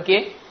علیہ وسلم کے،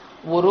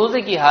 وہ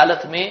روزے کی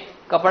حالت میں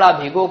کپڑا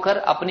بھگو کر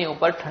اپنے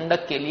اوپر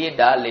ٹھنڈک کے لیے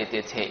ڈال لیتے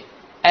تھے،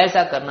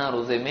 ایسا کرنا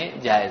روزے میں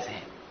جائز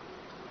ہے۔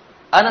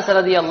 انس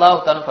رضی اللہ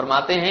تعالیٰ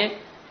فرماتے ہیں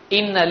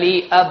ان لی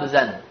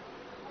ابزن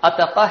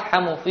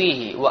اتقحم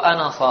فیہ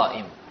وانا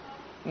صائم،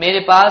 میرے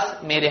پاس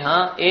میرے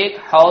ہاں ایک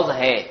حوض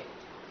ہے،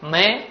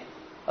 میں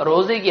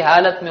روزے کی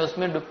حالت میں اس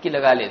میں ڈبکی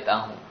لگا لیتا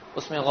ہوں،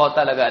 اس میں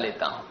غوطہ لگا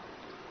لیتا ہوں۔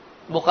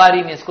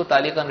 بخاری نے اس کو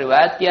تعلیقاً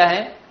روایت کیا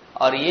ہے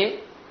اور یہ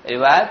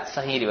روایت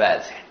صحیح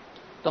روایت ہے۔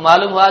 تو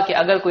معلوم ہوا کہ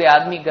اگر کوئی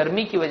آدمی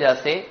گرمی کی وجہ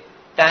سے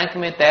ٹینک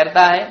میں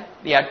تیرتا ہے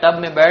یا ٹب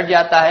میں بیٹھ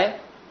جاتا ہے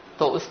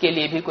تو اس کے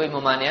لیے بھی کوئی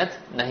ممانعت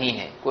نہیں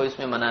ہے، کوئی اس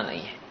میں منع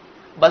نہیں ہے،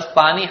 بس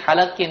پانی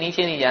حلق کے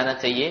نیچے نہیں جانا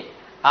چاہیے۔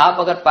 آپ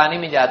اگر پانی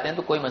میں جاتے ہیں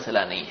تو کوئی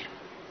مسئلہ نہیں ہے۔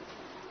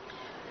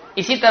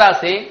 اسی طرح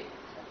سے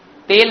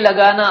تیل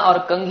لگانا اور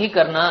کنگھی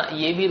کرنا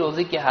یہ بھی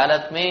روزے کی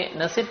حالت میں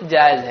نہ صرف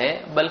جائز ہے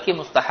بلکہ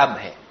مستحب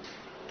ہے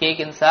کہ ایک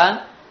انسان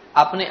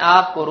اپنے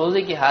آپ کو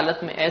روزے کی حالت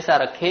میں ایسا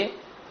رکھے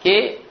کہ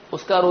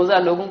اس کا روزہ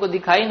لوگوں کو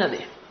دکھائی نہ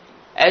دے،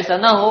 ایسا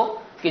نہ ہو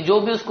کہ جو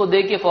بھی اس کو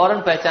دیکھ کے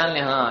فوراً پہچان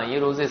لے ہاں یہ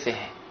روزے سے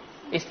ہے۔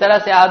 اس طرح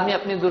سے آدمی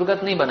اپنی درگت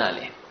نہیں بنا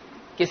لے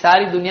کہ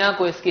ساری دنیا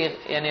کو اس کے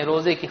یعنی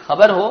روزے کی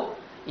خبر ہو،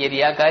 یہ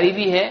ریاکاری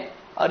بھی ہے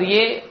اور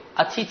یہ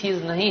اچھی چیز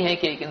نہیں ہے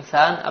کہ ایک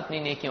انسان اپنی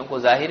نیکیوں کو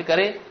ظاہر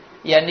کرے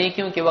یا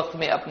نیکیوں کے وقت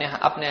میں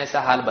اپنے ایسا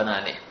حال بنا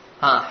لے۔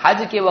 ہاں حج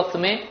کے وقت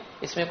میں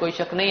اس میں کوئی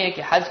شک نہیں ہے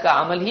کہ حج کا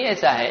عمل ہی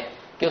ایسا ہے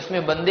کہ اس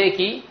میں بندے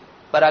کی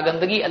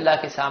پراگندگی اللہ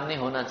کے سامنے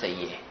ہونا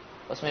چاہیے،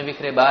 اس میں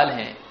بکھرے بال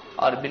ہیں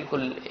اور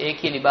بالکل ایک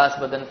ہی لباس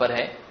بدن پر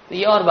ہے تو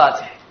یہ اور بات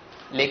ہے،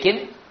 لیکن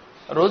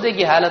روزے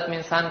کی حالت میں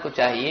انسان کو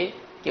چاہیے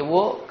کہ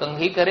وہ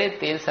کنگھی کرے،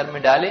 تیل سر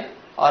میں ڈالے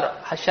اور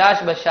حشاش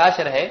بشاش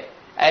رہے،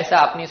 ایسا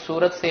اپنی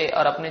صورت سے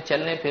اور اپنے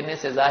چلنے پھرنے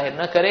سے ظاہر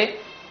نہ کرے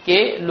کہ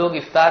لوگ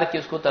افطار کی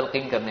اس کو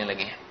تلقین کرنے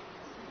لگے ہیں۔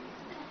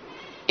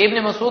 ابن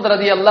مسعود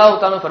رضی اللہ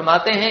تعالیٰ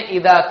فرماتے ہیں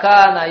اذا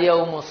کان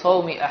یوم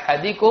صوم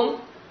احدکم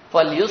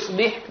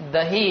فلیصبح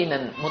دہینا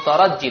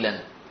مترجلا،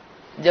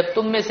 جب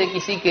تم میں سے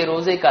کسی کے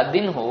روزے کا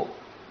دن ہو،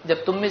 جب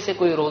تم میں سے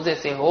کوئی روزے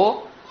سے ہو،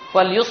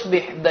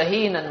 فلیصبح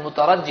دہینا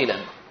مترجلا،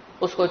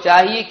 اس کو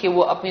چاہیے کہ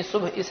وہ اپنی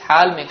صبح اس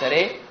حال میں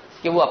کرے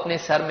کہ وہ اپنے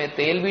سر میں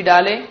تیل بھی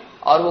ڈالے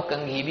اور وہ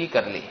کنگھی بھی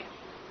کر لے،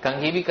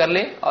 کنگھی بھی کر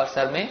لے اور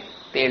سر میں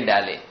تیل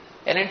ڈالے،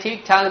 یعنی ٹھیک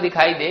ٹھاک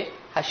دکھائی دے،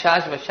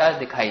 حشاش بشاش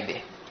دکھائی دے۔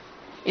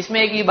 اس میں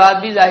ایک یہ بات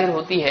بھی ظاہر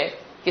ہوتی ہے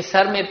کہ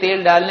سر میں تیل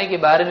ڈالنے کے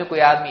بارے میں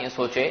کوئی آدمی یہ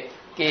سوچے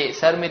کہ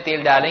سر میں تیل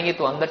ڈالیں گے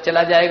تو اندر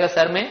چلا جائے گا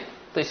سر میں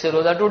تو اس سے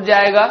روزہ ٹوٹ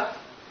جائے گا،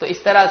 تو اس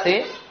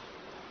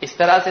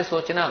طرح سے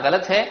سوچنا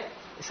غلط ہے۔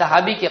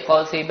 صحابی کے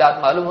قول سے یہ بات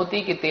معلوم ہوتی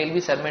ہے کہ تیل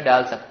بھی سر میں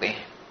ڈال سکتے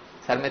ہیں،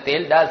 سر میں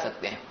تیل ڈال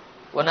سکتے ہیں،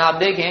 ورنہ آپ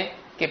دیکھیں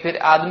کہ پھر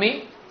آدمی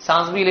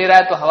سانس بھی لے رہا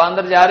ہے تو ہوا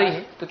اندر جا رہی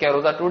ہے تو کیا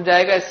روزہ ٹوٹ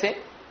جائے گا اس سے؟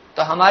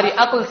 تو ہماری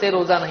عقل سے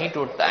روزہ نہیں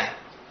ٹوٹتا ہے،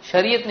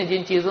 شریعت نے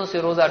جن چیزوں سے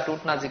روزہ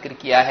ٹوٹنا ذکر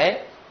کیا ہے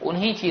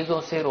انہی چیزوں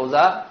سے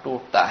روزہ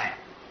ٹوٹتا ہے۔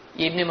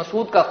 یہ ابن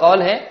مسعود کا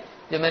قول ہے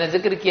جو میں نے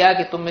ذکر کیا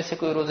کہ تم میں سے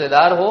کوئی روزے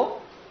دار ہو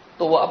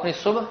تو وہ اپنی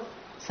صبح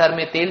سر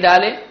میں تیل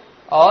ڈالے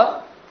اور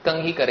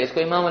کنگھی کرے، اس کو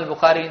امام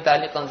البخاری نے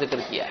تعلیقاً ذکر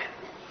کیا ہے۔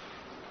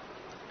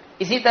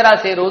 اسی طرح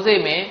سے روزے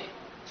میں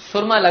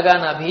سرما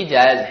لگانا بھی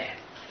جائز ہے،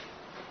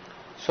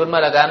 سرما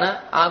لگانا،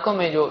 آنکھوں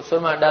میں جو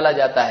سرما ڈالا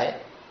جاتا ہے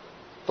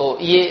تو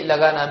یہ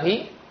لگانا بھی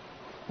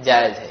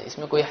جائز ہے، اس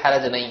میں کوئی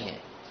حرج نہیں ہے۔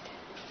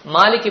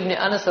 مالک ابن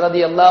انس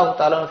رضی اللہ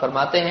تعالیٰ عنہ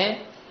فرماتے ہیں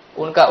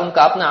ان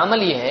کا اپنا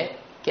عمل یہ ہے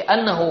کہ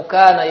انہ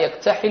کان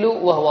یکتحل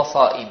وهو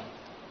صائم،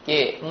 کہ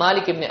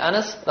مالک ابن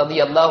انس رضی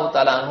اللہ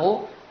تعالیٰ عنہ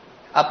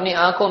اپنی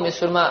آنکھوں میں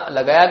سرما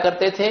لگایا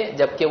کرتے تھے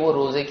جبکہ وہ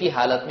روزے کی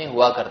حالت میں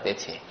ہوا کرتے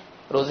تھے،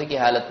 روزے کی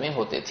حالت میں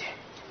ہوتے تھے۔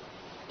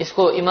 اس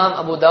کو امام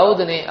ابو داؤد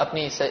نے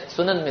اپنی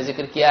سنن میں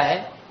ذکر کیا ہے،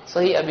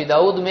 صحیح ابی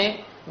داؤد میں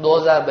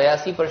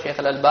 2082 پر شیخ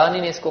الالبانی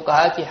نے اس کو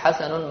کہا کہ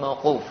حسن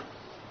موقوف،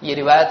 یہ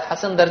روایت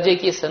حسن درجے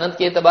کی سند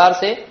کے اعتبار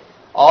سے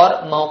اور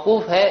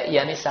موقوف ہے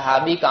یعنی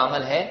صحابی کا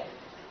عمل ہے،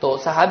 تو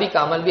صحابی کا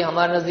عمل بھی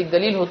ہمارے نزدیک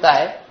دلیل ہوتا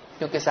ہے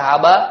کیونکہ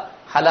صحابہ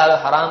حلال و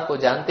حرام کو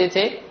جانتے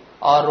تھے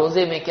اور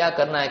روزے میں کیا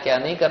کرنا ہے کیا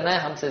نہیں کرنا ہے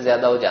ہم سے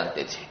زیادہ وہ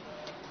جانتے تھے،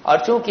 اور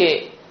چونکہ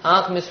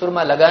آنکھ میں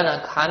سرما لگانا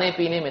کھانے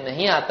پینے میں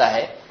نہیں آتا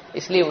ہے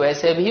اس لیے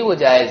ویسے بھی وہ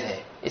جائز ہے،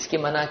 اس کی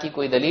منع کی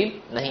کوئی دلیل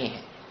نہیں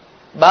ہے۔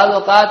 بعض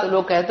اوقات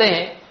لوگ کہتے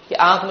ہیں کہ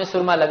آنکھ میں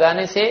سرما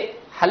لگانے سے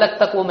حلق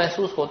تک وہ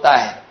محسوس ہوتا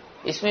ہے،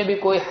 اس میں بھی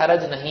کوئی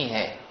حرج نہیں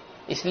ہے،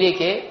 اس لیے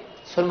کہ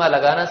سرما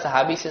لگانا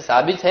صحابی سے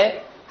ثابت ہے،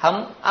 ہم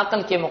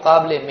عقل کے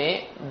مقابلے میں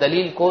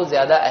دلیل کو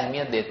زیادہ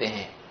اہمیت دیتے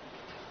ہیں۔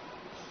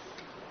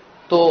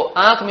 تو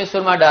آنکھ میں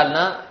سرما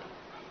ڈالنا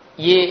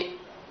یہ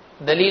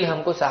دلیل ہم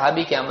کو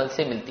صحابی کے عمل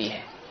سے ملتی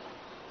ہے۔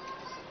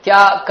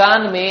 کیا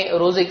کان میں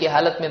روزے کی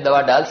حالت میں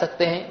دوا ڈال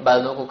سکتے ہیں؟ بعض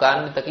لوگوں کو کان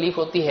میں تکلیف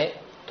ہوتی ہے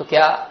تو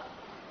کیا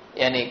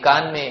یعنی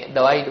کان میں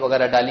دوائی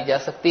وغیرہ ڈالی جا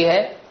سکتی ہے؟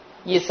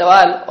 یہ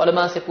سوال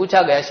علماء سے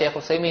پوچھا گیا، شیخ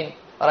عثیمین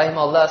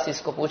رحمہ اللہ سے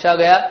اس کو پوچھا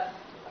گیا،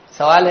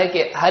 سوال ہے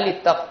کہ هل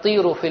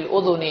التقطير في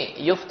الاذن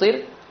يفطر،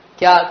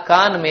 کیا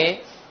کان میں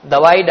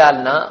دوائی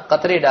ڈالنا،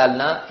 قطرے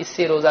ڈالنا، اس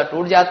سے روزہ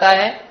ٹوٹ جاتا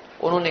ہے؟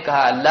 انہوں نے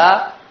کہا لا،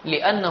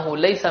 لأنه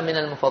ليس من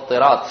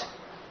المفطرات،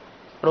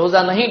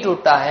 روزہ نہیں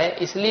ٹوٹتا ہے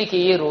اس لیے کہ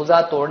یہ روزہ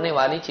توڑنے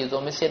والی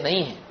چیزوں میں سے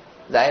نہیں ہے۔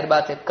 ظاہر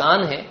بات ہے،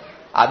 کان ہے،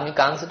 آدمی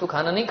کان سے تو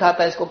کھانا نہیں کھاتا،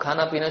 اس کو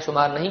کھانا پینا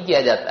شمار نہیں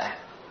کیا جاتا ہے،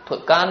 تو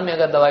کان میں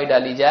اگر دوائی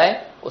ڈالی جائے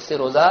اس سے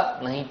روزہ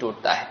نہیں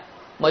ٹوٹتا ہے۔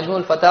 مجموع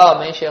الفتاوی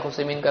میں شیخ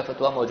عثیمین کا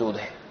فتویٰ موجود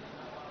ہے۔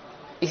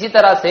 اسی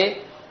طرح سے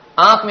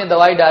آنکھ میں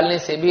دوائی ڈالنے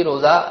سے بھی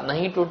روزہ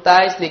نہیں ٹوٹتا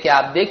ہے، اس لیے کہ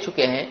آپ دیکھ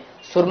چکے ہیں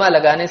سرما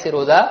لگانے سے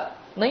روزہ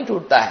نہیں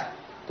ٹوٹتا ہے،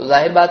 تو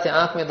ظاہر بات ہے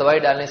آنکھ میں دوائی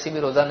ڈالنے سے بھی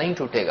روزہ نہیں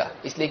ٹوٹے گا،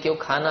 اس لیے کہ وہ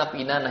کھانا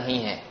پینا نہیں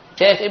ہے۔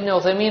 شیخ ابن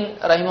عثیمین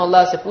رحمہ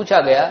اللہ سے پوچھا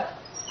گیا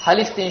هل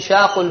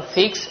استنشاق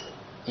الفکس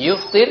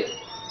یفطر،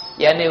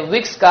 یعنی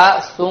وکس کا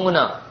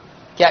سونگنا،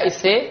 کیا اس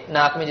سے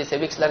ناک میں جیسے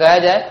وکس لگایا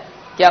جائے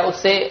کیا اس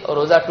سے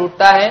روزہ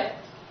ٹوٹتا ہے؟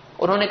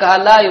 انہوں نے کہا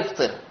لا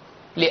یفطر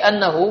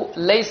لأنه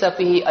ليس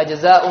فيه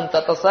اجزاء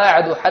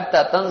تتصاعد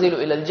حتى تنزل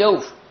الى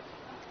الجوف،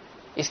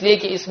 اس لیے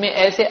کہ اس میں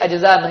ایسے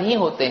اجزاء نہیں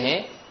ہوتے ہیں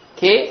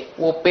کہ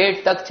وہ پیٹ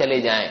تک چلے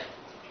جائیں،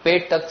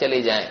 پیٹ تک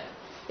چلے جائیں،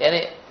 یعنی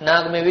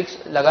ناک میں وکس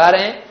لگا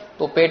رہے ہیں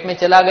تو پیٹ میں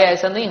چلا گیا،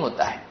 ایسا نہیں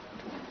ہوتا ہے۔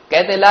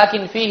 کہتے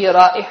لیکن فيه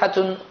رائحة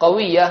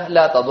قوية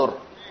لا تضر،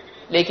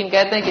 لیکن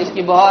کہتے ہیں کہ اس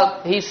کی بہت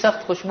ہی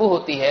سخت خوشبو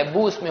ہوتی ہے،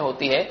 بو اس میں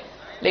ہوتی ہے،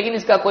 لیکن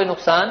اس کا کوئی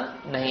نقصان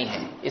نہیں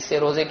ہے، اس سے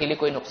روزے کے لیے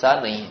کوئی نقصان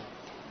نہیں ہے۔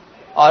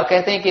 اور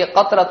کہتے ہیں کہ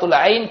قطرۃ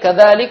العین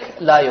کذالک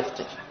لا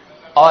یفطر،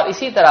 اور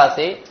اسی طرح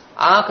سے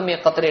آنکھ میں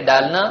قطرے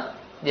ڈالنا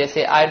جیسے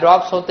آئی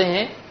ڈراپس ہوتے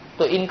ہیں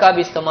تو ان کا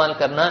بھی استعمال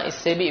کرنا، اس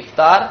سے بھی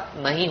افطار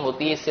نہیں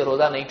ہوتی، اس سے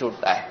روزہ نہیں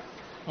ٹوٹتا ہے۔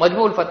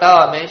 مجموع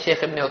الفتاوی میں شیخ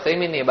ابن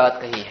عثیمین نے یہ بات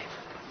کہی ہے۔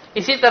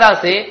 اسی طرح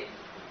سے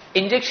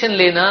انجیکشن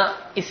لینا،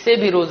 اس سے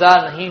بھی روزہ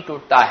نہیں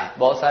ٹوٹتا ہے۔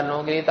 بہت سارے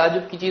لوگوں کے لیے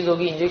تعجب کی چیز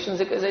ہوگی، انجیکشن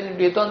سے کیسے؟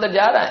 یہ تو اندر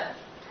جا رہا ہے،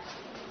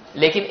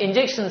 لیکن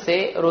انجیکشن سے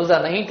روزہ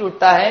نہیں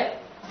ٹوٹتا ہے،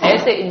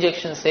 ایسے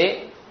انجیکشن سے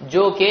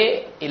جو کہ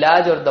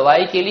علاج اور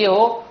دوائی کے لیے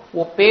ہو،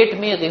 وہ پیٹ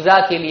میں غذا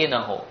کے لیے نہ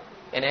ہو،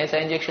 یعنی ایسا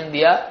انجیکشن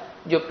دیا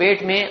جو پیٹ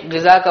میں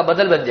غذا کا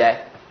بدل بن جائے،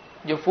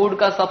 جو فوڈ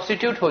کا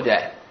سبسٹیٹیوٹ ہو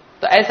جائے،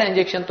 تو ایسا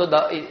انجیکشن تو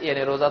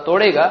یعنی روزہ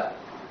توڑے گا۔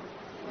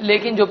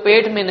 لیکن جو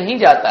پیٹ میں نہیں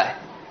جاتا ہے،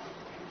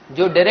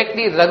 جو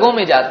ڈائریکٹلی رگوں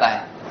میں جاتا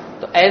ہے،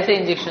 تو ایسے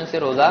انجیکشن سے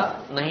روزہ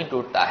نہیں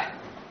ٹوٹتا ہے،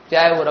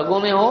 چاہے وہ رگوں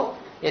میں ہو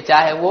یا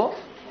چاہے وہ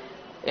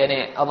یعنی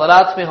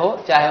عضلات میں ہو،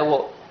 چاہے وہ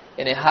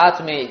یعنی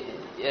ہاتھ میں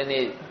یعنی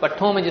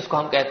پٹھوں میں جس کو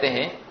ہم کہتے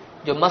ہیں،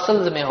 جو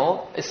مسلز میں ہو،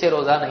 اس سے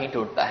روزہ نہیں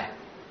ٹوٹتا ہے۔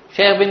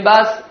 شیخ بن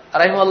باز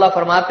رحمہ اللہ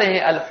فرماتے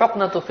ہیں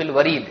الحقنۃ فی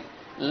الورید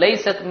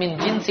لیست من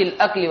جنس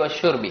الاکل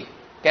والشرب،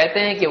 کہتے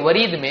ہیں کہ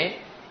ورید میں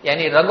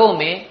یعنی رگوں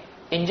میں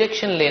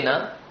انجیکشن لینا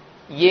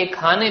یہ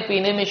کھانے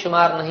پینے میں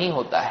شمار نہیں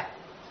ہوتا ہے۔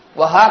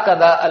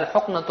 وہکذا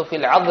الحقنۃ فی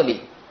العضل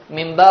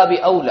من باب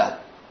اولی،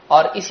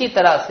 اور اسی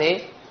طرح سے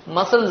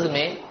مسلز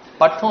میں،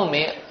 پٹھوں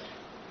میں،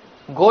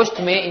 گوشت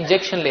میں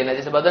انجیکشن لینا،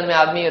 جیسے بدن میں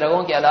آدمی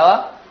رگوں کے علاوہ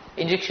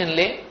انجیکشن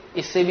لے،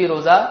 اس سے بھی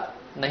روزہ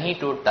نہیں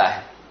ٹوٹتا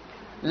ہے۔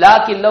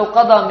 لیکن لو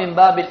قضى من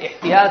باب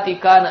الاحتیاط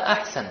کان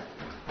احسن،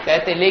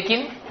 کہتے لیکن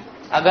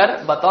اگر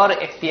بطور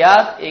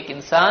احتیاط ایک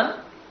انسان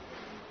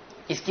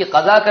اس کی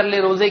قضا کر لے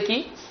روزے کی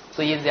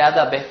تو یہ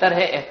زیادہ بہتر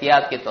ہے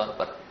احتیاط کے طور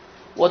پر۔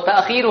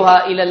 وتأخيرها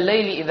الى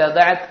الليل اذا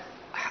دعت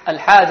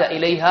الحاجه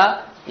اليها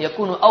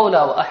يكون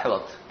اولى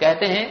واحوط،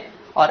 کہتے ہیں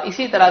اور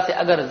اسی طرح سے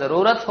اگر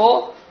ضرورت ہو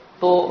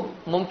تو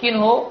ممکن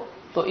ہو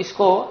تو اس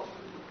کو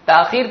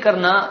تاخیر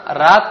کرنا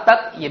رات تک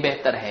یہ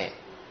بہتر ہے۔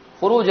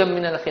 خروجا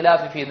من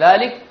الخلاف فی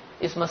ذلک،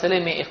 اس مسئلے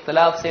میں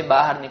اختلاف سے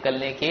باہر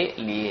نکلنے کے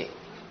لیے۔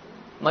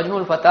 مجموع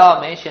الفتاوی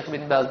میں شیخ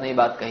بن باز نے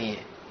بات کہی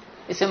ہے۔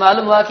 اس سے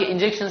معلوم ہوا کہ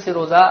انجیکشن سے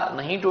روزہ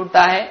نہیں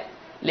ٹوٹتا ہے،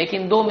 لیکن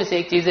دو میں سے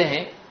ایک چیزیں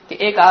ہیں کہ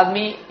ایک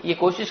آدمی یہ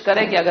کوشش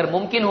کرے کہ اگر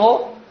ممکن ہو،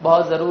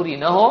 بہت ضروری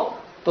نہ ہو،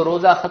 تو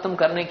روزہ ختم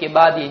کرنے کے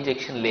بعد یہ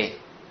انجیکشن لے،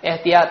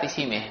 احتیاط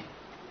اسی میں ہے۔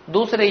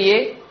 دوسرے یہ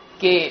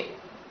کہ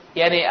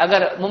یعنی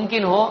اگر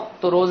ممکن ہو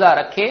تو روزہ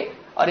رکھے،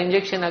 اور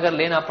انجیکشن اگر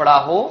لینا پڑا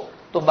ہو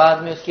تو بعد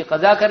میں اس کی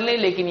قضا کر لے،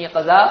 لیکن یہ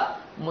قضا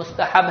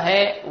مستحب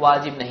ہے،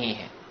 واجب نہیں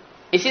ہے۔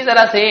 اسی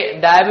طرح سے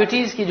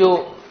ڈائبٹیز کی جو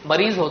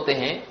مریض ہوتے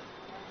ہیں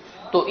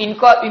تو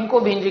ان کو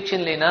بھی انجیکشن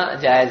لینا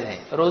جائز ہے،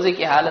 روزے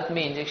کی حالت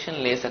میں انجیکشن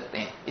لے سکتے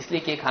ہیں، اس لیے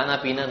کہ کھانا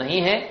پینا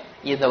نہیں ہے،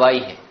 یہ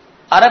دوائی ہے۔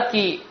 عرب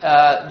کی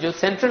جو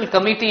سینٹرل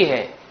کمیٹی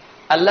ہے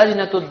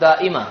اللجنۃ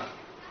الدائمہ،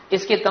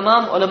 اس کے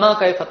تمام علماء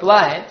کا یہ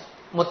فتویٰ ہے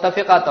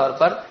متفقہ طور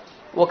پر،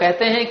 وہ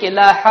کہتے ہیں کہ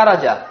لا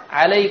حرج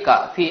علیک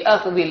فی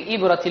اخذ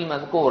الابرۃ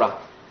المذکورہ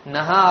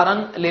نہارا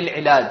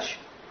للعلاج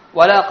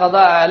ولا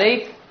قضاء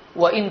علیک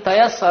وان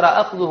تیسر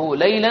اخذه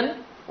لیلا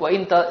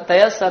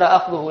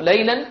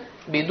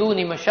بدون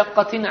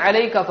مشقۃ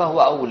علیک فهو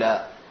اولی،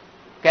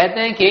 کہتے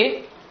ہیں کہ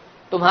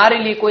تمہارے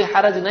لیے کوئی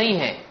حرج نہیں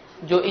ہے،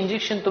 جو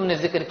انجیکشن تم نے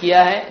ذکر کیا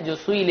ہے، جو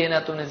سوئی لینا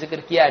تم نے ذکر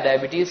کیا ہے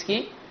ڈائبٹیز کی،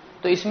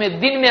 تو اس میں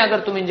دن میں اگر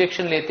تم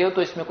انجیکشن لیتے ہو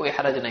تو اس میں کوئی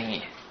حرج نہیں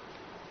ہے،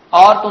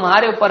 اور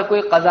تمہارے اوپر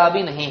کوئی قضا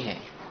بھی نہیں ہے۔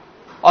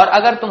 اور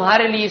اگر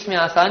تمہارے لیے اس میں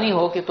آسانی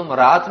ہو کہ تم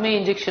رات میں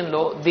انجیکشن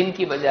لو، دن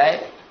کی بجائے،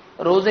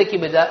 روزے کی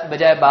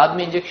بجائے بعد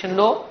میں انجیکشن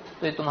لو،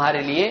 تو یہ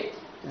تمہارے لیے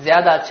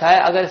زیادہ اچھا ہے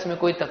اگر اس میں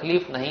کوئی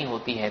تکلیف نہیں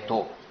ہوتی ہے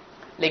تو.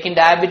 لیکن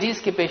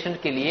ڈائبٹیز کے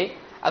پیشنٹ کے لیے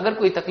اگر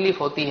کوئی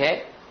تکلیف ہوتی ہے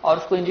اور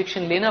اس کو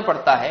انجیکشن لینا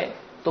پڑتا ہے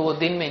تو وہ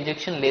دن میں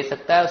انجیکشن لے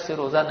سکتا ہے, اس سے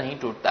روزہ نہیں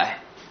ٹوٹتا ہے.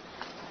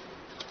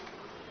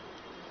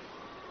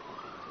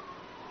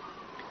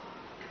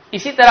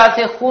 اسی طرح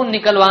سے خون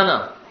نکلوانا,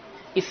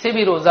 اس سے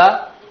بھی روزہ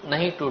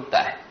نہیں ٹوٹتا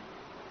ہے.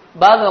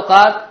 بعض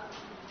اوقات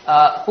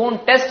خون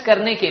ٹیسٹ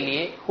کرنے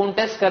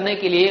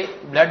کے لیے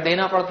بلڈ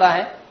دینا پڑتا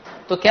ہے,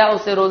 تو کیا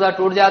اس سے روزہ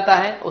ٹوٹ جاتا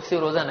ہے؟ اس سے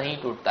روزہ نہیں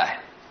ٹوٹتا ہے.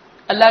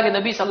 اللہ کے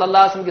نبی صلی اللہ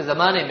علیہ وسلم کے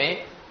زمانے میں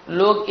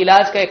لوگ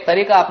علاج کا ایک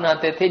طریقہ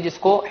اپناتے تھے جس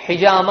کو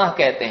حجامہ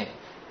کہتے ہیں.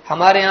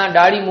 ہمارے ہاں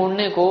داڑھی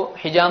مونڈنے کو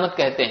حجامت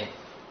کہتے ہیں,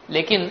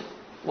 لیکن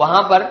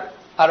وہاں پر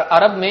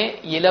عرب میں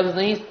یہ لفظ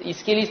نہیں,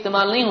 اس کے لیے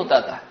استعمال نہیں ہوتا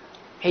تھا.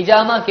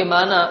 حجامہ کے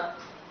معنی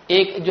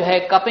ایک جو ہے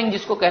کپنگ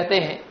جس کو کہتے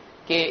ہیں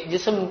کہ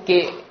جسم کے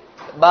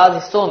بعض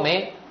حصوں میں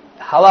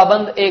ہوا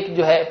بند ایک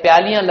جو ہے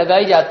پیالیاں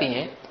لگائی جاتی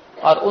ہیں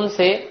اور ان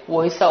سے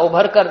وہ حصہ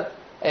ابھر کر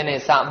یعنی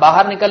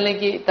باہر نکلنے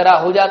کی طرح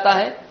ہو جاتا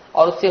ہے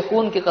اور اس سے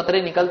خون کے قطرے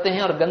نکلتے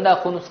ہیں اور گندا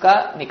خون اس کا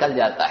نکل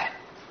جاتا ہے.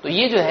 تو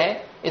یہ جو ہے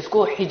اس کو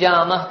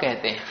حجامہ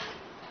کہتے ہیں.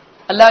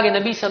 اللہ کے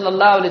نبی صلی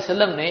اللہ علیہ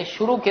وسلم نے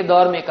شروع کے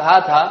دور میں کہا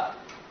تھا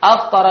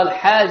افطر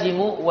الحاجم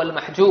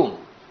والمحجوم,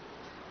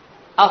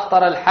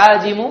 افطر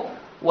الحاجم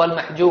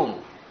والمحجوم,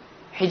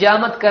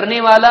 حجامت کرنے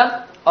والا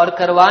اور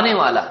کروانے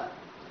والا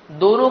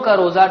دونوں کا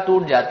روزہ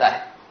ٹوٹ جاتا ہے,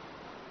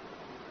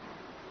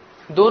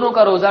 دونوں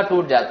کا روزہ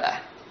ٹوٹ جاتا ہے.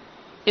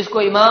 اس کو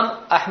امام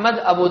احمد,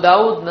 ابو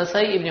داؤد,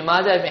 نسائی, ابن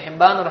ماجہ, ابن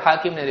حبان اور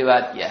حاکم نے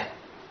روایت کیا ہے,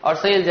 اور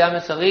صحیح الجامع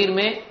صغیر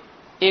میں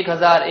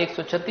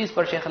 1136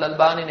 پر شیخ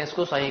الالبانی نے اس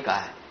کو صحیح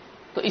کہا ہے.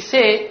 تو اس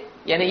سے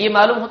یعنی یہ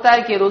معلوم ہوتا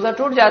ہے کہ روزہ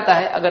ٹوٹ جاتا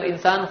ہے اگر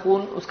انسان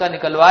خون اس کا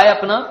نکلوائے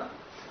اپنا,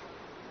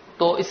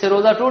 تو اس سے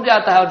روزہ ٹوٹ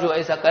جاتا ہے, اور جو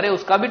ایسا کرے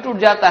اس کا بھی ٹوٹ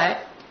جاتا ہے.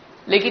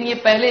 لیکن یہ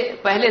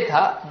پہلے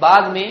تھا,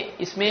 بعد میں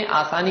اس میں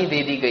آسانی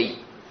دے دی گئی.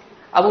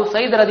 ابو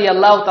سعید رضی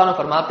اللہ تعالیٰ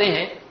فرماتے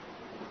ہیں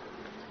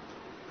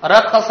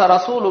رخص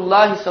رسول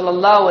اللہ صلی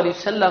اللہ علیہ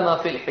وسلم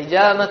فی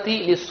الحجامۃ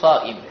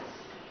للصائم,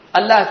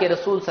 اللہ کے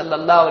رسول صلی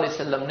اللہ علیہ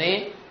وسلم نے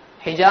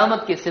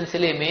حجامت کے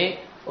سلسلے میں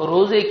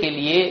روزے کے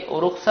لیے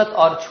رخصت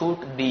اور چھوٹ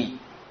دی.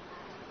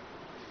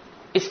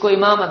 اس کو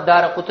امام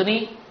الدارقطنی,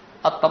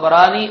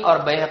 الطبرانی اور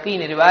بیہقی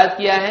نے روایت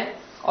کیا ہے,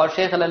 اور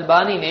شیخ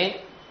الالبانی نے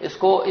اس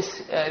کو اس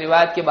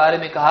روایت کے بارے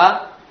میں کہا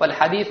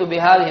فالحدیث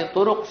بهذه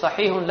الطرق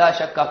صحیح لا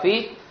شک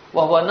فیہ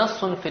وهو نص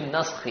فی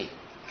النسخ,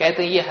 کہتے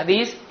ہیں یہ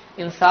حدیث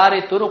ان سارے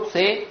طرق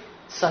سے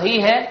صحیح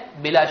ہے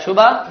بلا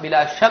شبہ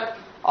بلا شک,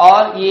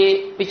 اور یہ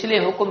پچھلے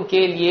حکم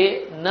کے لیے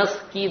نسخ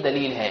کی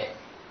دلیل ہے.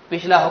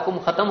 پچھلا حکم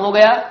ختم ہو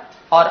گیا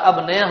اور اب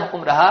نیا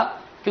حکم رہا,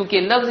 کیونکہ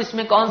لفظ اس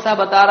میں کون سا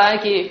بتا رہا ہے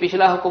کہ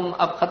پچھلا حکم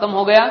اب ختم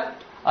ہو گیا؟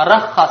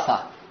 رخصا,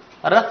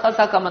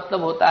 رخصا کا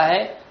مطلب ہوتا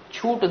ہے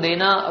چھوٹ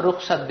دینا,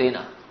 رخصت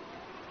دینا.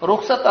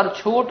 رخصت اور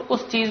چھوٹ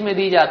اس چیز میں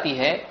دی جاتی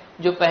ہے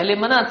جو پہلے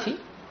منع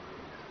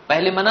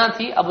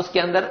تھی, اب اس کے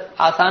اندر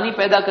آسانی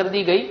پیدا کر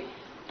دی گئی,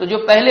 تو جو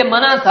پہلے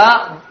منع تھا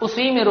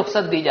اسی میں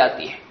رخصت دی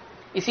جاتی ہے.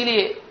 اسی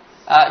لیے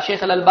شیخ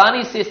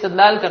الالبانی سے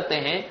استدلال کرتے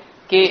ہیں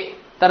کہ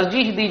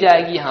ترجیح دی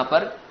جائے گی یہاں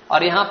پر,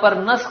 اور یہاں پر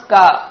نسخ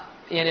کا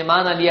یعنی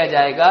معنی لیا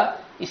جائے گا,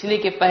 اس لیے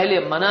کہ پہلے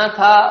منع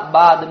تھا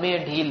بعد میں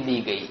ڈھیل دی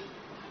گئی,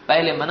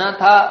 پہلے منع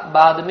تھا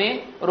بعد میں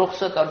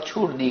رخصت اور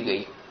چھوٹ دی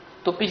گئی.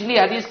 تو پچھلی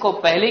حدیث کو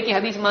پہلے کی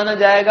حدیث مانا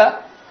جائے گا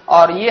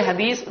اور یہ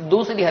حدیث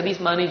دوسری حدیث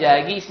مانی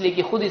جائے گی, اس لیے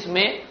کہ خود اس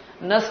میں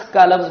نسخ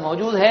کا لفظ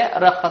موجود ہے,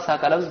 رخصا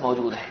کا لفظ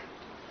موجود ہے.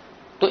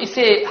 تو اس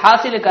سے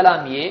حاصل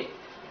کلام یہ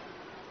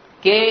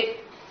کہ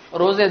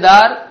روزے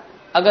دار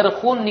اگر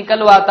خون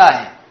نکلواتا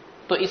ہے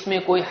تو اس میں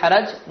کوئی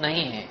حرج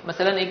نہیں ہے.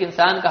 مثلا ایک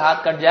انسان کا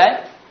ہاتھ کٹ جائے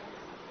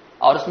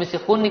اور اس میں سے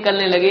خون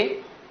نکلنے لگے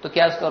تو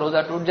کیا اس کا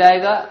روزہ ٹوٹ جائے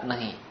گا؟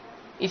 نہیں.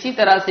 اسی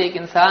طرح سے ایک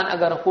انسان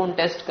اگر خون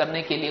ٹیسٹ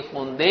کرنے کے لیے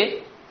خون دے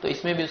تو اس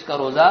میں بھی اس کا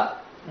روزہ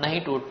نہیں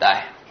ٹوٹتا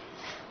ہے.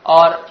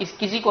 اور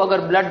کسی کو اگر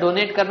بلڈ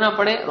ڈونیٹ کرنا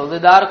پڑے روزے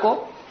دار کو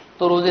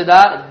تو روزے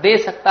دار دے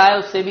سکتا ہے,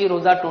 اس سے بھی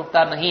روزہ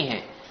ٹوٹتا نہیں ہے.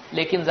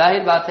 لیکن ظاہر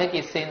بات ہے کہ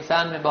اس سے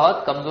انسان میں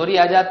بہت کمزوری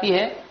آ جاتی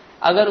ہے.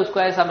 اگر اس کو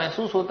ایسا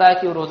محسوس ہوتا ہے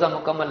کہ وہ روزہ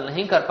مکمل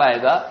نہیں کر پائے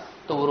گا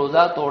تو وہ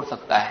روزہ توڑ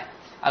سکتا ہے,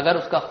 اگر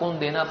اس کا خون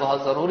دینا بہت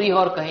ضروری ہے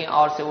اور کہیں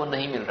اور سے وہ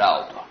نہیں مل رہا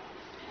ہو تو.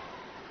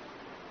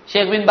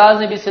 شیخ بن باز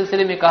نے بھی اس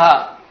سلسلے میں کہا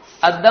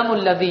الدم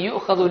الذي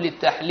يؤخذ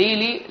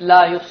للتحلیل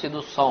لا يفسد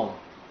الصوم,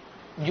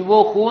 جو وہ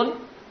خون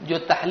جو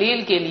تحلیل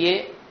کے لیے,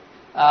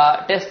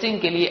 ٹیسٹنگ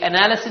کے لیے,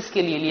 انالیسس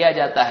کے لیے لیا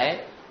جاتا ہے,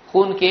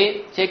 خون کے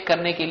چیک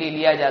کرنے کے لیے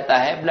لیا جاتا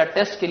ہے, بلڈ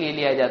ٹیسٹ کے لیے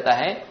لیا جاتا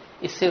ہے,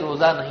 اس سے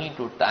روزہ نہیں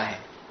ٹوٹتا ہے.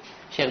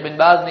 شیخ بن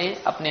باز نے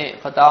اپنے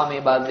فتاوی میں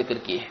بات ذکر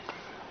کی ہے.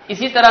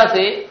 اسی طرح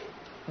سے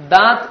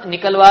دانت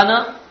نکلوانا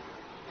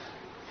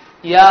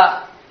یا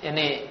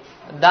یعنی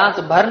دانت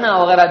بھرنا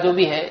وغیرہ جو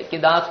بھی ہے کہ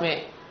دانت میں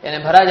یعنی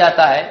بھرا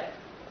جاتا ہے,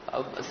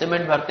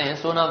 سیمنٹ بھرتے ہیں,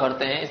 سونا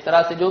بھرتے ہیں, اس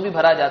طرح سے جو بھی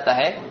بھرا جاتا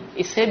ہے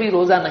اس سے بھی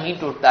روزہ نہیں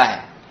ٹوٹتا ہے,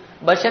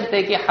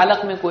 بشرطے کہ حلق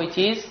میں کوئی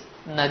چیز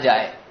نہ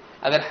جائے.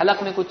 اگر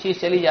حلق میں کچھ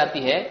چیز چلی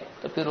جاتی ہے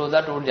تو پھر روزہ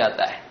ٹوٹ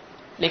جاتا ہے.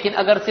 لیکن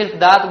اگر صرف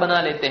دانت بنا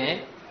لیتے ہیں,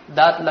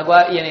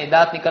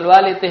 دانت نکلوا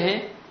لیتے ہیں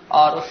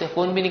اور اس سے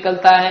خون بھی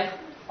نکلتا ہے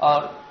اور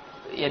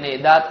یعنی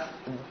دانت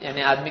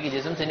یعنی آدمی کے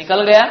جسم سے نکل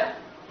گیا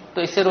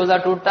تو اس سے روزہ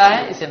ٹوٹتا ہے،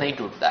 اس سے نہیں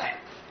ٹوٹتا ہے۔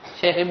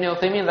 شیخ ابن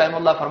عثیمین رحمہ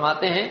اللہ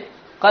فرماتے ہیں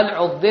قلع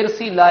الضرس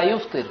لا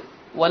يفطر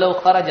ولو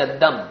خرج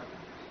الدم،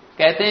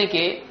 کہتے ہیں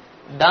کہ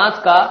دانت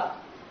کا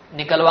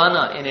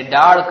نکلوانا یعنی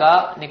ڈاڑ کا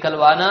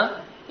نکلوانا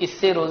اس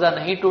سے روزہ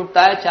نہیں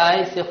ٹوٹتا ہے چاہے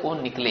اس سے خون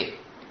نکلے،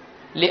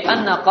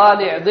 لأن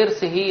قالع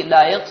ضرسه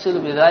لا يقصد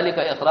بذلك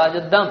اخراج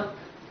الدم،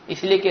 اس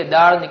لیے کہ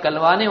داڑ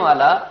نکلوانے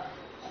والا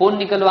خون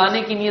نکلوانے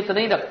کی نیت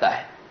نہیں رکھتا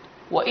ہے،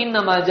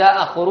 وانما جاء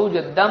خروج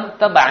الدم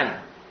تبعا،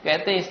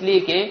 کہتے ہیں اس لیے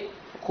کہ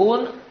خون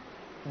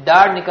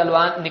داڑ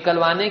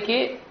نکلوانے کے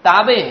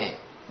تابع ہے،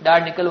 داڑ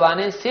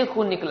نکلوانے سے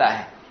خون نکلا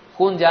ہے،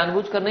 خون جان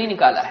بوجھ کر نہیں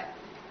نکالا ہے۔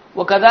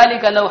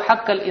 وَكَذَلِكَ لَوْ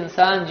حَقَّ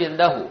الْإِنسَانُ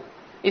جِلْدَهُ،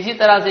 اسی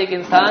طرح سے ایک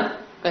انسان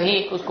کہیں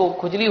اس کو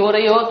کھجلی ہو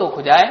رہی ہو تو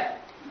کھجائے،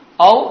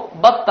 او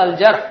بط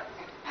الجرح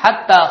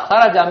حتى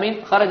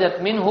خرجت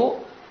منه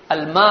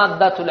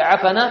المادة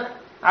العفنة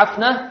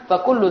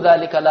فكل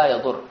ذلك لا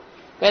يضر،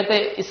 کہتے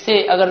اس سے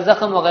اگر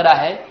زخم وغیرہ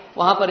ہے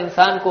وہاں پر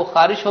انسان کو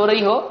خارش ہو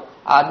رہی ہو،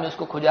 آدمی اس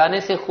کو کھجانے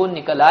سے خون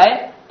نکل آئے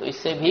تو اس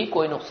سے بھی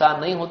کوئی نقصان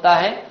نہیں ہوتا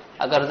ہے،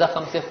 اگر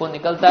زخم سے خون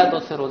نکلتا ہے تو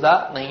اس سے روزہ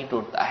نہیں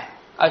ٹوٹتا ہے۔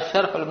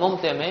 الشرح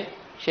الممتع میں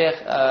شیخ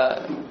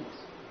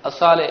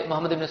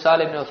محمد بن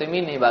صالح بن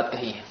عثیمین نے یہ بات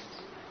کہی ہے۔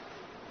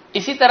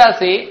 اسی طرح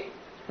سے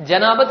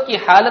جنابت کی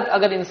حالت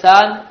اگر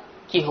انسان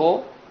کی ہو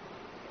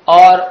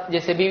اور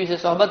جیسے بیوی سے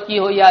صحبت کی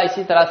ہو یا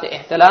اسی طرح سے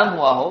احتلام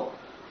ہوا ہو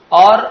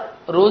اور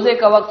روزے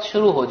کا وقت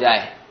شروع ہو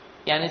جائے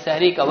یعنی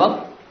سحری کا وقت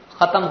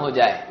ختم ہو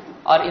جائے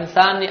اور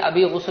انسان نے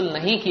ابھی غسل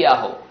نہیں کیا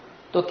ہو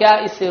تو کیا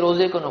اس سے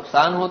روزے کو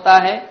نقصان ہوتا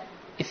ہے؟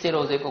 اس سے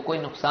روزے کو کوئی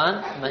نقصان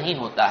نہیں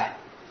ہوتا ہے۔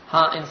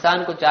 ہاں انسان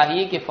کو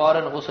چاہیے کہ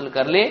فوراً غسل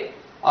کر لے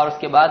اور اس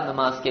کے بعد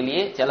نماز کے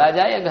لیے چلا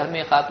جائے، یا گھر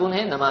میں خاتون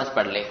ہے نماز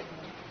پڑھ لے۔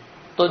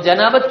 تو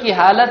جنابت کی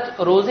حالت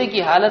روزے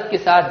کی حالت کے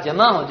ساتھ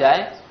جمع ہو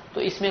جائے تو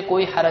اس میں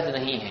کوئی حرج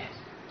نہیں ہے،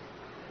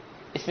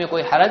 اس میں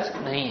کوئی حرج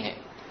نہیں ہے۔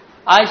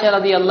 عائشہ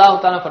رضی اللہ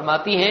تعالیٰ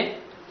فرماتی ہیں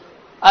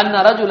ان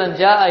رجلا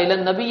جاء الى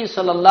النبي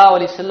صلی اللہ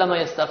علیہ وسلم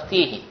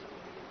یستفتیہ،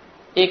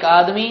 ایک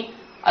آدمی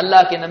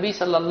اللہ کے نبی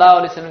صلی اللہ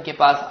علیہ وسلم کے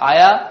پاس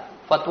آیا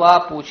فتویٰ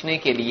پوچھنے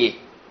کے لیے،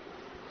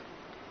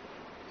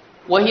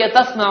 وہی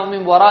تسمع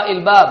من وراء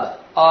الباب،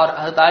 اور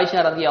حضرت عائشہ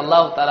رضی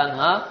اللہ تعالیٰ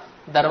عنہ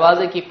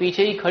دروازے کے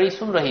پیچھے ہی کھڑی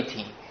سن رہی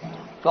تھی۔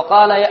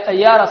 فقال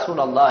یا رسول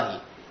اللہ،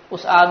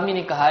 اس آدمی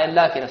نے کہا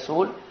اللہ کے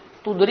رسول،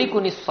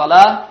 تدرکنی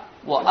الصلاۃ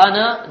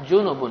وانا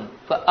جنب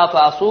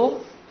فاصوم،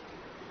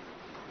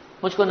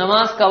 مجھ کو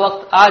نماز کا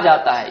وقت آ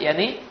جاتا ہے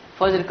یعنی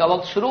فجر کا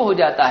وقت شروع ہو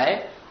جاتا ہے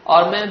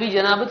اور میں ابھی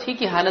جنابت ہی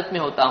کی حالت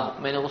میں ہوتا ہوں،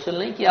 میں نے غسل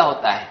نہیں کیا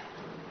ہوتا ہے،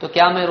 تو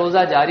کیا میں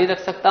روزہ جاری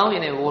رکھ سکتا ہوں؟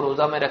 یعنی وہ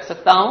روزہ میں رکھ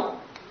سکتا ہوں؟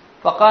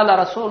 فقال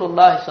رسول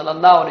اللہ صلی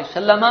اللہ علیہ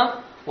وسلم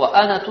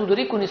وانا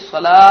تدرکنی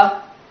الصلاۃ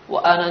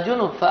وانا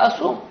جنب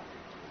فاصوم،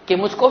 کہ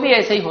مجھ کو بھی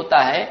ایسے ہی ہوتا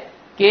ہے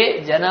کہ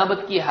جنابت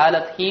کی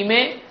حالت ہی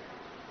میں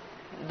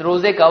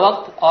روزے کا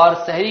وقت اور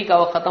سحری کا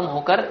وقت ختم ہو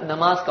کر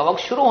نماز کا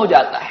وقت شروع ہو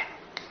جاتا ہے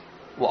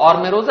وہ اور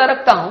میں روزہ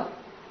رکھتا ہوں۔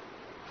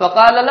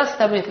 فقال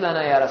لست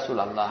مثلنا یا رسول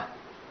اللہ،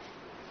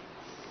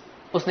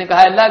 اس نے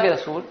کہا اللہ کے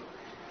رسول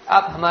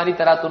آپ ہماری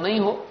طرح تو نہیں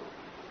ہو،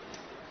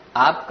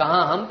 آپ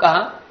کہاں ہم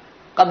کہاں،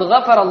 قد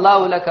غفر اللہ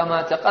لك ما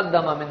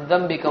تقدم من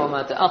ذنبك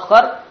وما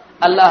تأخر،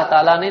 اللہ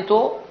تعالیٰ نے تو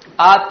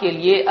آپ کے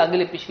لیے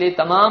اگلے پچھلے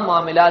تمام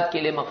معاملات کے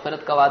لیے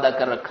مغفرت کا وعدہ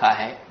کر رکھا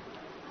ہے۔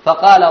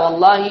 فقال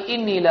واللہ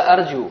انی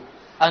لارجو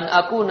ان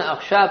اکون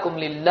اخشاکم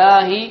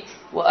للہ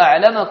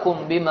واعلمکم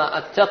بما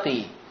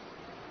اتقی،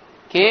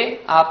 کہ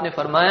آپ نے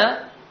فرمایا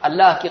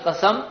اللہ کی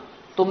قسم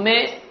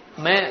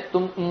میں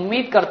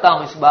امید کرتا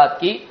ہوں اس بات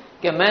کی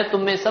کہ میں تم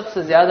میں سب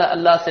سے زیادہ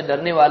اللہ سے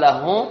ڈرنے والا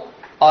ہوں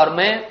اور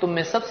میں تم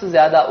میں سب سے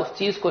زیادہ اس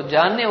چیز کو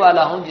جاننے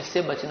والا ہوں جس سے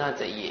بچنا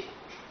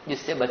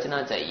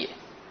چاہیے۔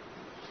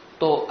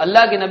 تو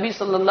اللہ کے نبی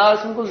صلی اللہ علیہ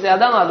وسلم کو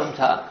زیادہ معلوم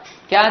تھا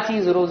کیا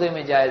چیز روزے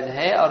میں جائز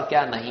ہے اور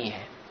کیا نہیں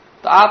ہے،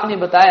 تو آپ نے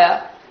بتایا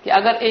کہ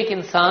اگر ایک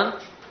انسان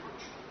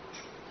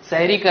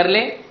سحری کر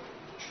لے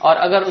اور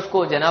اگر اس کو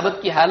جنابت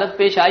کی حالت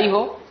پیش آئی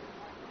ہو،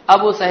 اب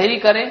وہ سحری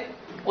کرے،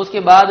 اس کے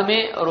بعد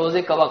میں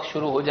روزے کا وقت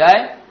شروع ہو جائے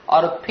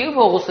اور پھر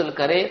وہ غسل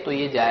کرے تو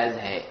یہ جائز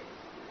ہے،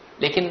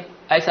 لیکن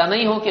ایسا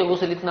نہیں ہو کہ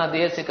غسل اتنا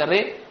دیر سے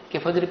کرے کہ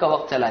فجر کا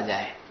وقت چلا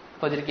جائے،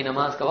 فجر کی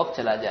نماز کا وقت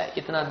چلا جائے،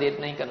 اتنا دیر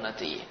نہیں کرنا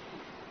چاہیے۔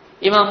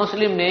 امام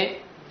مسلم نے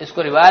اس کو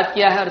روایت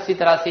کیا ہے اور اسی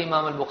طرح سے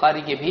امام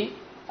البخاری کے بھی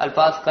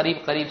الفاظ قریب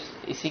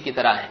اسی کی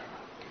طرح ہیں۔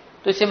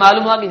 تو اس سے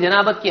معلوم ہوا کہ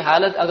جنابت کی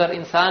حالت اگر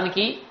انسان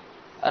کی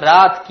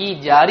رات کی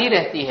جاری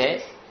رہتی ہے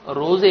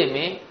روزے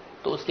میں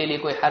تو اس کے لیے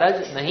کوئی حرج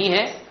نہیں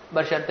ہے،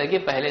 بشرطے کہ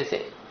پہلے سے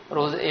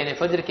روزے یعنی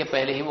فجر کے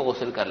پہلے ہی وہ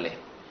غسل کر لے،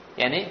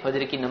 یعنی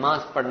فجر کی نماز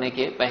پڑھنے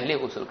کے پہلے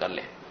غسل کر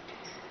لے۔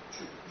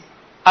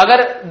 اگر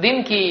دن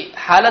کی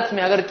حالت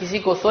میں اگر کسی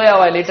کو سویا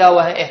ہوا ہے لیٹا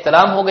ہوا ہے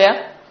احتلام ہو گیا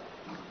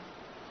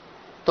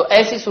تو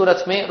ایسی صورت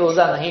میں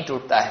روزہ نہیں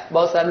ٹوٹتا ہے،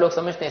 بہت سارے لوگ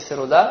سمجھتے ہیں اس سے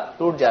روزہ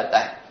ٹوٹ جاتا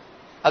ہے۔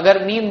 اگر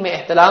نیند میں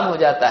احتلام ہو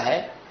جاتا ہے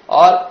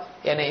اور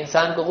یعنی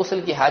انسان کو غسل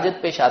کی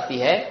حاجت پیش آتی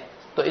ہے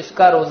تو اس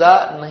کا روزہ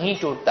نہیں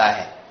ٹوٹتا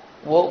ہے،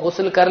 وہ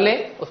غسل کر لے،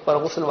 اس پر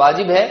غسل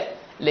واجب ہے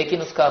لیکن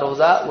اس کا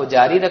روزہ وہ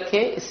جاری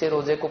رکھے، اس سے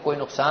روزے کو کوئی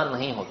نقصان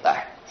نہیں ہوتا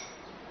ہے۔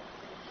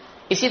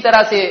 اسی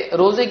طرح سے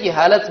روزے کی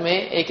حالت میں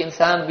ایک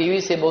انسان بیوی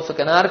سے بوس و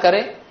کنار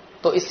کرے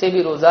تو اس سے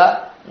بھی روزہ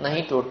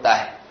نہیں ٹوٹتا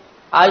ہے۔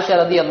 عائشہ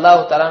رضی اللہ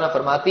تعالیٰ عنہ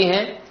فرماتی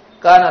ہیں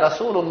کان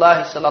رسول اللہ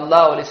صلی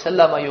اللہ علیہ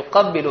وسلم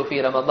یقبل فی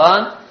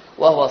رمضان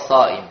وهو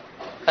صائم،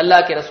 اللہ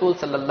کے رسول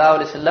صلی اللہ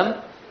علیہ وسلم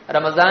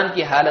رمضان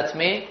کی حالت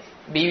میں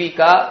بیوی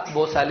کا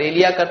بوسہ لے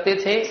لیا کرتے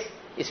تھے،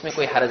 اس میں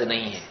کوئی حرج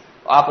نہیں ہے،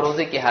 آپ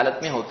روزے کی حالت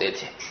میں ہوتے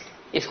تھے۔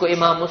 اس کو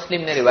امام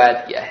مسلم نے روایت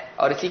کیا ہے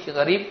اور اسی کے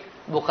قریب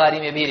بخاری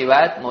میں بھی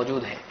روایت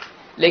موجود ہے۔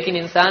 لیکن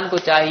انسان کو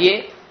چاہیے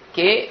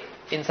کہ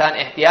انسان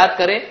احتیاط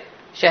کرے،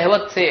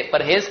 شہوت سے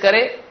پرہیز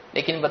کرے،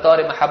 لیکن بطور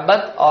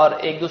محبت اور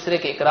ایک دوسرے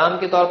کے اکرام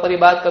کے طور پر یہ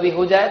بات کبھی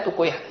ہو جائے تو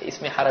کوئی اس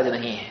میں حرج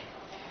نہیں ہے۔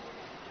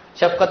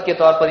 شفقت کے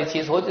طور پر یہ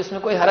چیز ہو تو اس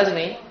میں کوئی حرج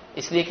نہیں،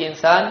 اس لیے کہ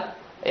انسان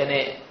یعنی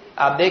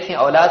آپ دیکھیں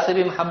اولاد سے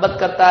بھی محبت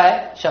کرتا ہے،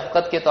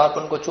 شفقت کے طور پر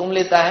ان کو چوم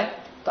لیتا ہے،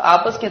 تو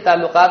آپس کے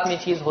تعلقات میں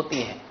چیز ہوتی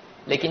ہے،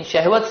 لیکن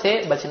شہوت سے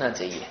بچنا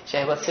چاہیے،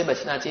 شہوت سے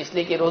بچنا چاہیے، اس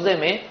لیے کہ روزے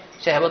میں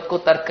شہوت کو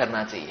ترک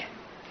کرنا چاہیے۔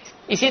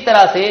 اسی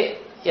طرح سے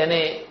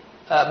یعنی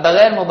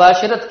بغیر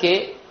مباشرت کے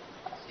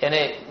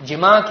یعنی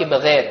جماع کے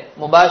بغیر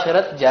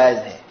مباشرت جائز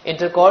ہے،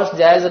 انٹرکورس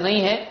جائز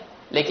نہیں ہے،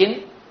 لیکن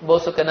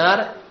بوس و کنار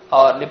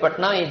اور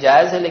لپٹنا یہ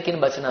جائز ہے، لیکن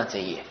بچنا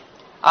چاہیے۔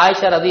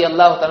 عائشہ رضی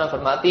اللہ تعالیٰ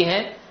فرماتی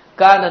ہیں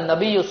کان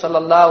النبی صلی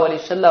اللہ علیہ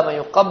وسلم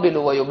یقبل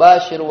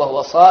ویباشر وهو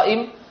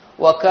صائم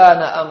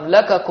وکان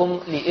املککم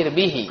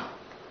لاربه،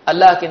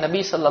 اللہ کے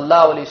نبی صلی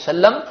اللہ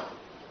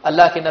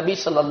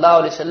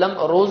علیہ وسلم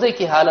روزے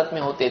کی حالت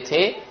میں ہوتے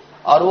تھے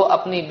اور وہ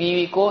اپنی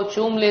بیوی کو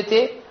چوم لیتے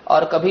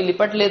اور کبھی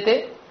لپٹ لیتے،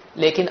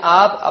 لیکن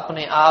آپ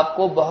اپنے آپ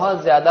کو بہت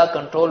زیادہ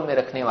کنٹرول میں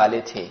رکھنے والے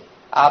تھے،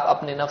 آپ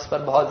اپنے نفس پر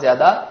بہت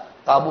زیادہ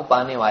قابو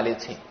پانے والے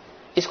تھے۔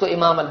 اس کو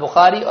امام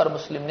البخاری اور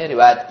مسلم نے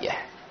روایت کیا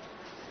ہے۔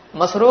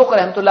 مسروق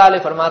رحمۃ اللہ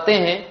علیہ فرماتے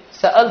ہیں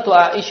سألت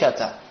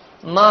عائشہ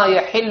ما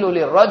يحل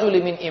للرجل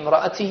من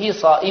امرأته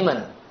صائما،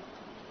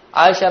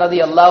 عائشہ رضی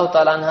اللہ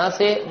تعالیٰ عنہ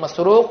سے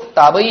مسروق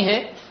تابعی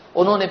ہیں،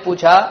 انہوں نے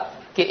پوچھا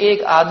کہ ایک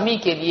آدمی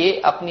کے لیے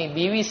اپنی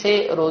بیوی سے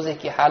روزے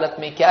کی حالت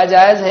میں کیا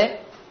جائز ہے؟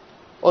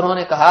 انہوں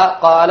نے کہا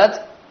قالت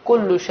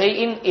کل شیء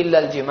الا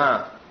الجماع،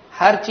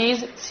 ہر چیز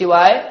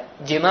سوائے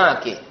جماع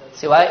کے،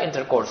 سوائے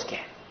انٹرکورس کے،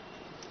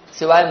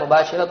 سوائے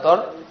مباشرت اور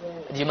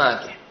جماع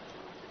کے۔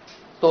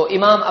 تو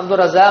امام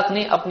عبدالرزاق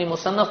نے اپنی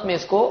مصنف میں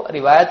اس کو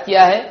روایت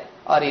کیا ہے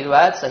اور یہ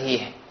روایت صحیح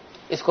ہے،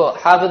 اس کو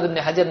حافظ ابن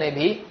حجر نے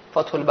بھی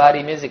فتح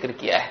الباری میں ذکر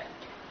کیا ہے۔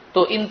 تو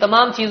ان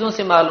تمام چیزوں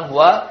سے معلوم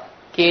ہوا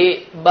کہ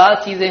بعض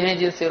چیزیں ہیں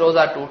جن سے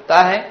روزہ ٹوٹتا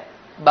ہے،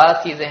 بعض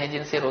چیزیں ہیں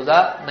جن سے روزہ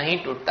نہیں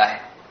ٹوٹتا ہے،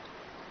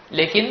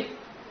 لیکن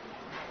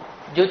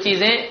جو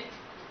چیزیں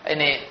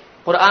یعنی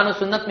قرآن و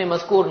سنت میں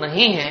مذکور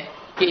نہیں ہیں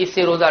کہ اس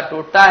سے روزہ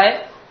ٹوٹتا ہے،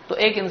 تو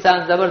ایک انسان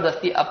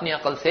زبردستی اپنی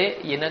عقل سے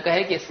یہ نہ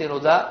کہے کہ اس سے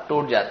روزہ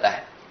ٹوٹ جاتا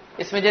ہے۔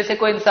 اس میں جیسے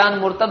کوئی انسان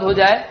مرتد ہو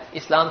جائے،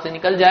 اسلام سے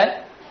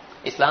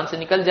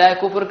نکل جائے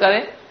کفر کرے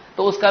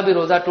تو اس کا بھی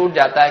روزہ ٹوٹ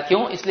جاتا ہے،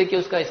 کیوں؟ اس لیے کہ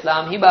اس کا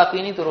اسلام ہی باقی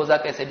نہیں، تو روزہ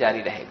کیسے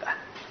جاری رہے گا؟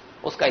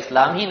 اس کا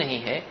اسلام ہی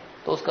نہیں ہے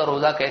تو اس کا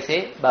روزہ کیسے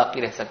باقی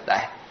رہ سکتا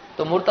ہے؟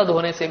 تو مرتد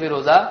ہونے سے بھی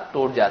روزہ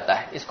ٹوٹ جاتا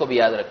ہے، اس کو بھی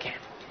یاد رکھیں۔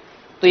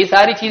 تو یہ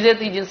ساری چیزیں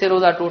تھیں جن سے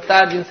روزہ ٹوٹتا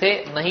ہے، جن سے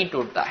نہیں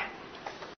ٹوٹتا ہے۔